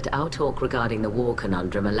pleased that our talk regarding the war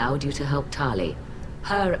conundrum allowed you to help Tali.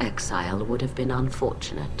 Her exile would have been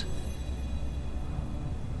unfortunate.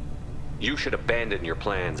 You should abandon your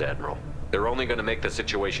plans, Admiral. They're only going to make the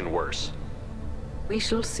situation worse. We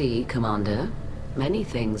shall see, Commander. Many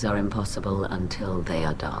things are impossible until they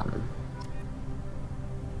are done.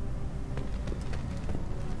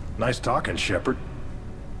 Nice talking, Shepard.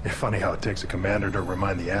 Funny how it takes a commander to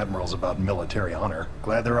remind the admirals about military honor.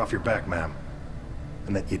 Glad they're off your back, ma'am.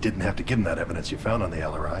 And that you didn't have to give them that evidence you found on the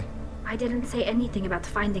Alarei. I didn't say anything about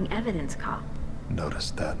finding evidence, Cal.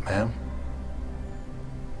 Noticed that, ma'am.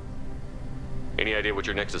 Any idea what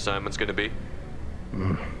your next assignment's gonna be?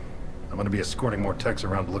 I'm gonna be escorting more techs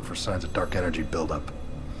around to look for signs of dark energy buildup.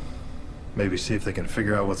 Maybe see if they can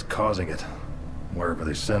figure out what's causing it. Wherever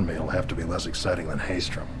they send me, it'll have to be less exciting than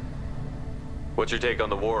Haystrom. What's your take on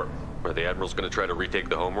the war? Are the Admirals gonna try to retake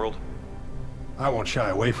the homeworld? I won't shy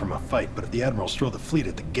away from a fight, but if the Admirals throw the fleet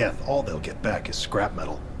at the Geth, all they'll get back is scrap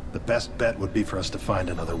metal. The best bet would be for us to find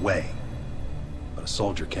another way. But a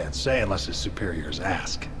soldier can't say unless his superiors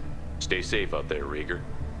ask. Stay safe out there, Rieger.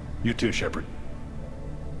 You too, Shepard.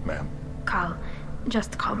 Ma'am. Cal,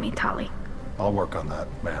 just call me Tali. I'll work on that,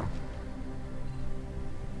 ma'am.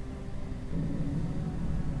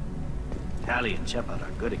 Tali and Shepard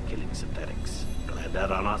are good at killing synthetics. Glad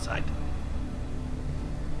they're on our side.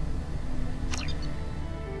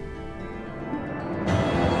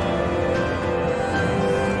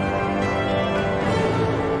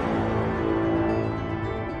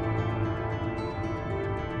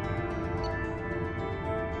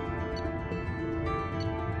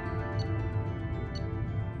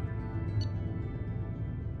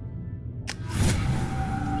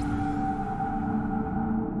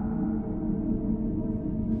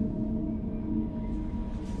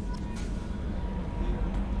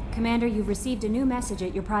 Commander, you've received a new message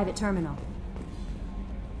at your private terminal.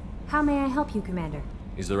 How may I help you, Commander?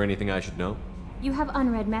 Is there anything I should know? You have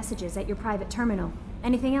unread messages at your private terminal.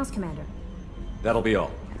 Anything else, Commander? That'll be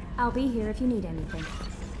all. I'll be here if you need anything.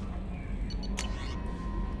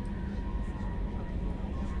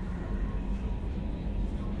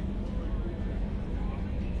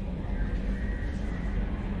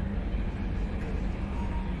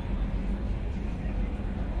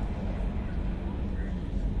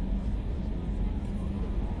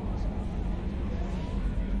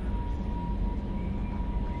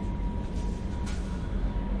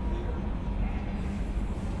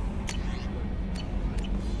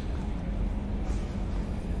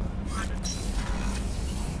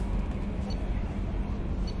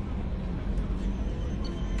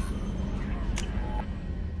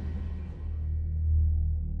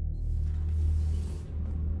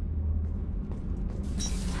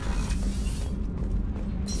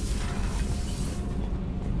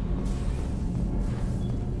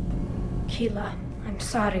 Tequila, I'm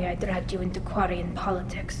sorry I dragged you into Quarian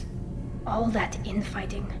politics. All that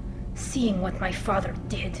infighting, seeing what my father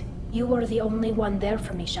did. You were the only one there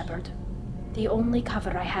for me, Shepard. The only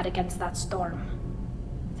cover I had against that storm.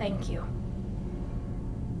 Thank you.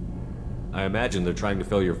 I imagine they're trying to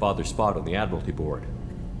fill your father's spot on the Admiralty Board.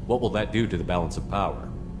 What will that do to the balance of power?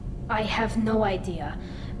 I have no idea.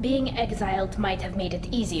 Being exiled might have made it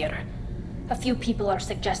easier. A few people are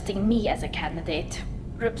suggesting me as a candidate.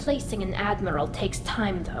 Replacing an admiral takes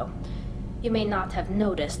time, though. You may not have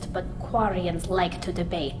noticed, but Quarians like to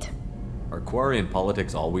debate. Are Quarian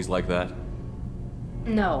politics always like that?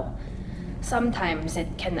 No. Sometimes it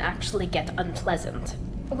can actually get unpleasant.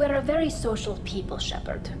 We're a very social people,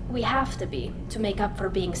 Shepard. We have to be, to make up for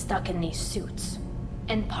being stuck in these suits.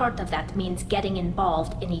 And part of that means getting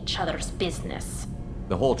involved in each other's business.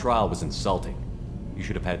 The whole trial was insulting. You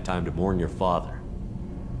should have had time to mourn your father.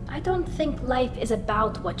 I don't think life is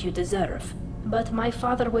about what you deserve. But my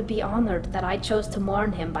father would be honored that I chose to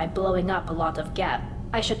mourn him by blowing up a lot of Geth.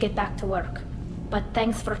 I should get back to work. But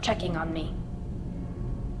thanks for checking on me.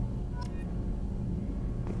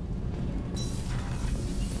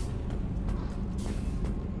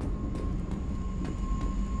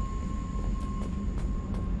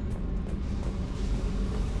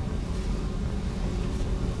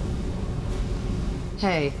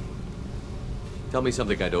 Hey. Tell me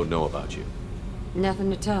something I don't know about you. Nothing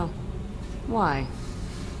to tell. Why?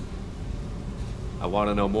 I want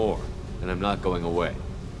to know more, and I'm not going away.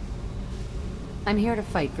 I'm here to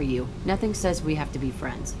fight for you. Nothing says we have to be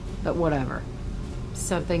friends, but whatever.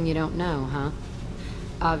 Something you don't know, huh?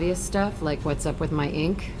 Obvious stuff, like what's up with my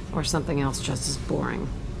ink, or something else just as boring.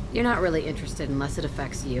 You're not really interested unless it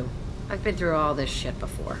affects you. I've been through all this shit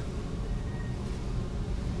before.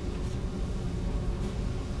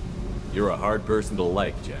 You're a hard person to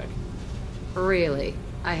like, Jack. Really?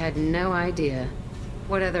 I had no idea.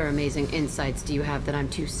 What other amazing insights do you have that I'm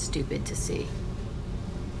too stupid to see?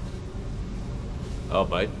 Oh,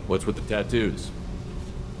 mate, what's with the tattoos?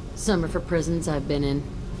 Some are for prisons I've been in.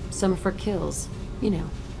 Some are for kills. You know,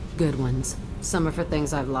 good ones. Some are for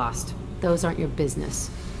things I've lost. Those aren't your business.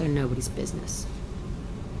 They're nobody's business.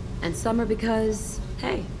 And some are because,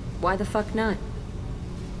 hey, why the fuck not?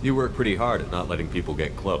 You work pretty hard at not letting people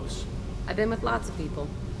get close. I've been with lots of people.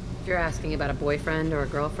 If you're asking about a boyfriend or a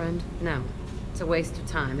girlfriend, no. It's a waste of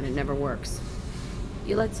time and it never works.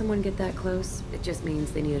 You let someone get that close, it just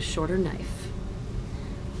means they need a shorter knife.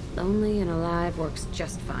 Lonely and alive works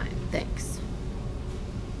just fine, thanks.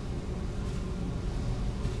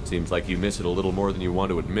 Seems like you miss it a little more than you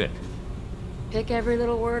want to admit. Pick every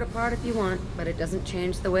little word apart if you want, but it doesn't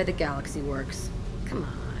change the way the galaxy works. Come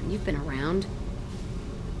on, you've been around.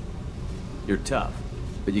 You're tough,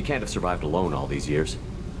 but you can't have survived alone all these years.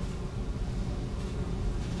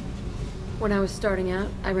 When I was starting out,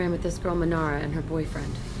 I ran with this girl Minara and her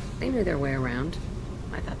boyfriend. They knew their way around.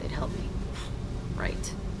 I thought they'd help me.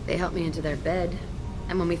 Right. They helped me into their bed.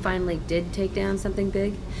 And when we finally did take down something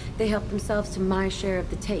big, they helped themselves to my share of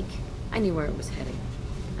the take. I knew where it was heading.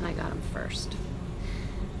 And I got them first.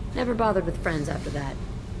 Never bothered with friends after that.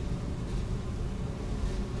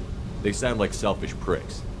 They sound like selfish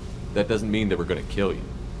pricks. That doesn't mean they were gonna kill you.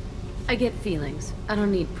 I get feelings. I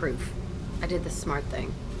don't need proof. I did the smart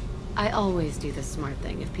thing. I always do the smart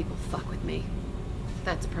thing if people fuck with me.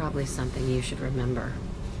 That's probably something you should remember.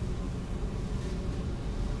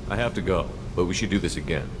 I have to go, but we should do this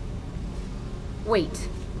again. Wait.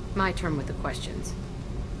 My turn with the questions.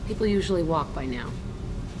 People usually walk by now.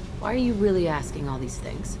 Why are you really asking all these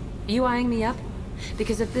things? Are you eyeing me up?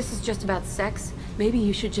 Because if this is just about sex, maybe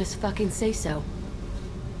you should just fucking say so.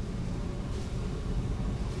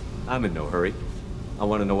 I'm in no hurry. I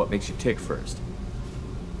want to know what makes you tick first.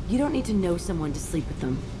 You don't need to know someone to sleep with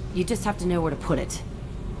them. You just have to know where to put it.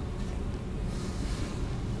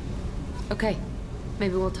 Okay.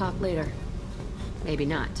 Maybe we'll talk later. Maybe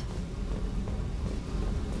not.